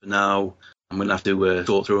 but for now, I'm going to have to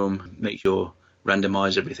sort through them, make sure,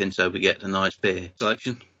 randomise everything so we get a nice fair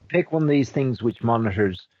selection. Pick one of these things which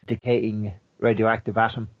monitors decaying radioactive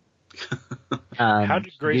atom. How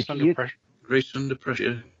did Grace Under Pressure? Grace Under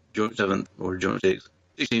Pressure, joint 7th or joint 6th.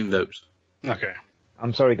 16 votes. Okay.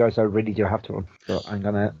 I'm sorry, guys, I really do have to run, so I'm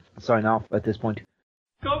going to sign off at this point.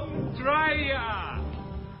 Come try ya!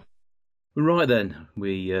 Right then,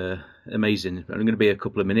 amazing. Only going to be a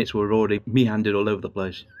couple of minutes. We're already meandered all over the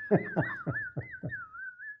place.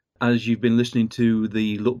 As you've been listening to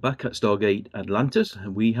the look back at Stargate Atlantis,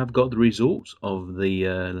 we have got the results of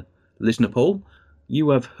the listener poll.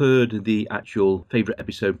 You have heard the actual favourite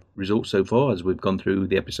episode results so far as we've gone through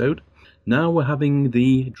the episode. Now we're having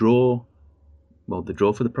the draw for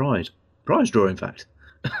the prize. Prize draw, in fact.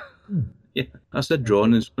 Yeah, I said draw,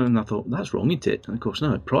 and I thought, that's wrong, isn't it? And of course,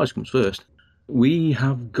 no, prize comes first. We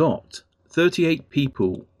have got 38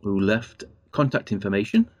 people who left contact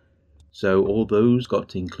information, so all those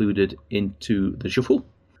got included into the shuffle.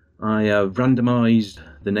 I have randomised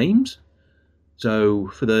the names. So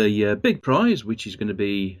for the big prize, which is going to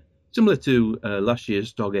be similar to last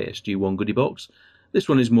year's Stargate SG-1 goodie box, this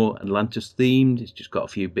one is more Atlantis themed. It's just got a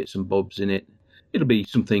few bits and bobs in it. It'll be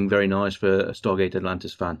something very nice for a Stargate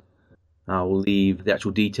Atlantis fan. I'll leave the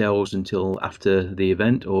actual details until after the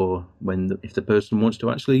event, or if the person wants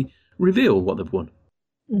to actually reveal what they've won.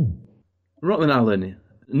 Right then, Alan, a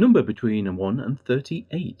number between 1 and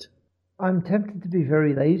 38. I'm tempted to be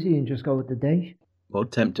very lazy and just go with the date. Well,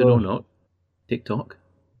 tempted or not, TikTok.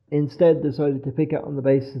 Instead, decided to pick it on the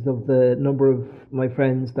basis of the number of my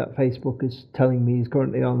friends that Facebook is telling me is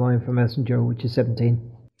currently online for Messenger, which is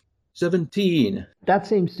 17. 17. That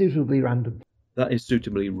seems suitably random. That is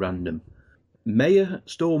suitably random. Maya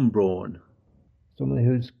Stormborn. Someone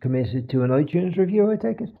who's committed to an iTunes review, I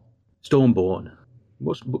take it? Stormborn.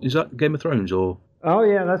 Is that Game of Thrones or? Oh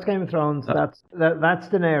yeah, that's Game of Thrones. That's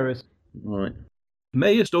Daenerys. Right.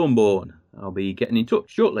 Maya Stormborn. I'll be getting in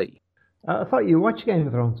touch shortly. I thought you watched Game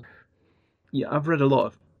of Thrones. Yeah, I've read a lot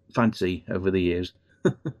of fantasy over the years.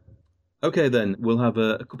 Okay then, we'll have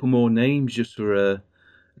a couple more names just for a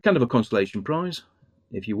kind of a consolation prize.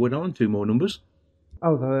 If you would, on 2 more numbers.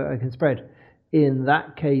 Oh, I can spread. In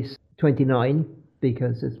that case, 29,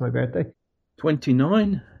 because it's my birthday.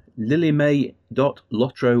 29,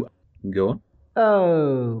 LilyMay.Lotro. Go on.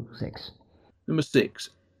 Oh, 6. Number 6,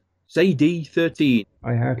 Sadie 13.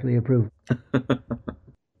 I heartily approve.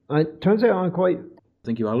 It turns out I'm quite...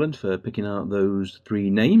 Thank you, Alan, for picking out those 3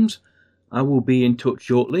 names. I will be in touch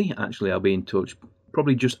shortly. Actually, I'll be in touch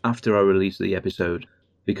probably just after I release the episode,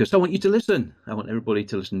 because I want you to listen. I want everybody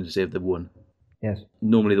to listen to see if they've won. Yes.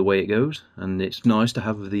 Normally the way it goes, and it's nice to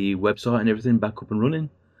have the website and everything back up and running,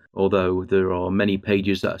 although there are many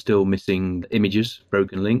pages that are still missing images,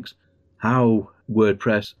 broken links. How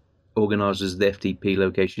WordPress organises the FTP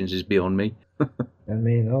locations is beyond me. And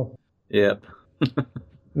me, no. Yep. I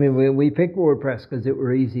mean, we picked WordPress because it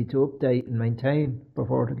were easy to update and maintain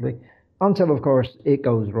purportedly, until, of course, it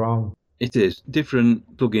goes wrong. It is.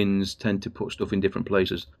 Different plugins tend to put stuff in different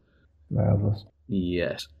places. Marvellous.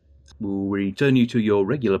 Yes. We'll return you to your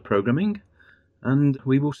regular programming, and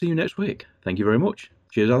we will see you next week. Thank you very much.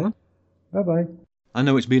 Cheers, Alan. Bye-bye. I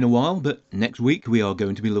know it's been a while, but next week we are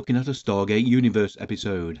going to be looking at a Stargate Universe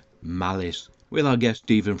episode, Malice, with our guest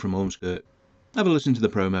Stephen from Holmskirt. Have a listen to the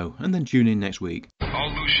promo, and then tune in next week. All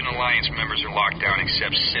Lucian Alliance members are locked down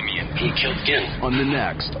except Simeon. He killed Gin. On the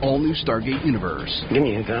next all-new Stargate Universe. Give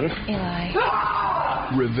me a gun. Eli.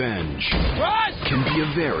 Revenge can be a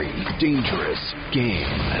very dangerous game.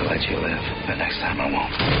 I let you live, but next time I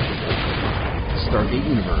won't. Stargate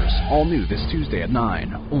Universe, all new this Tuesday at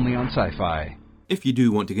 9, only on Sci-Fi. If you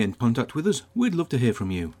do want to get in contact with us, we'd love to hear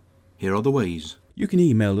from you. Here are the ways. You can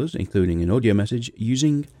email us, including an audio message,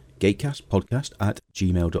 using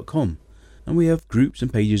gatecastpodcast@gmail.com, and we have groups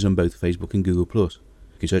and pages on both Facebook and Google+. You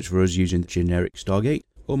can search for us using the generic Stargate,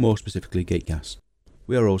 or more specifically Gatecast.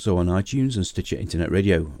 We are also on iTunes and Stitcher Internet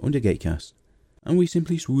Radio under Gatecast, and we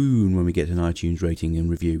simply swoon when we get an iTunes rating and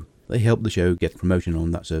review. They help the show get promotion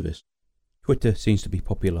on that service. Twitter seems to be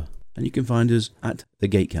popular, and you can find us at the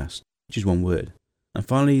Gatecast, which is one word. And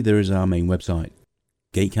finally, there is our main website,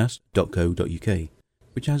 gatecast.co.uk,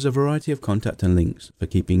 which has a variety of contact and links for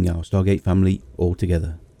keeping our Stargate family all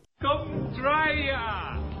together. Come try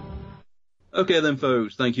ya! Okay then,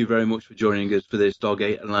 folks, thank you very much for joining us for this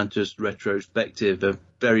Stargate Atlantis retrospective. A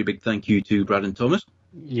very big thank you to Brad and Thomas.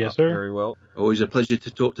 Yes, sir. Very well. Always a pleasure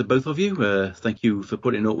to talk to both of you. Thank you for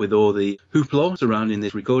putting up with all the hoopla surrounding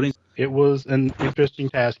this recording. It was an interesting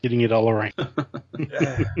task getting it all right.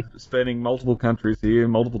 Spanning multiple countries here,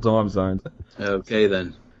 multiple time zones. Okay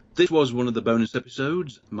then. This was one of the bonus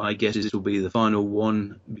episodes. My guess is this will be the final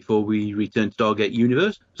one before we return to Stargate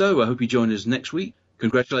Universe. So I hope you join us next week.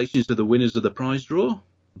 Congratulations to the winners of the prize draw.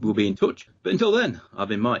 We'll be in touch. But until then, I've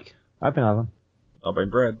been Mike. I've been Alan. I've been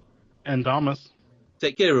Brad. And Thomas.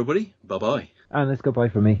 Take care, everybody. Bye-bye. And it's goodbye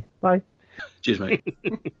for me. Bye. Cheers, mate.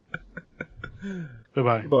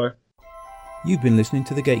 Bye-bye. Bye. You've been listening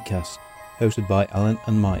to the Gatecast, hosted by Alan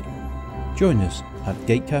and Mike. Join us at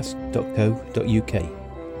gatecast.co.uk.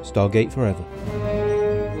 Stargate forever.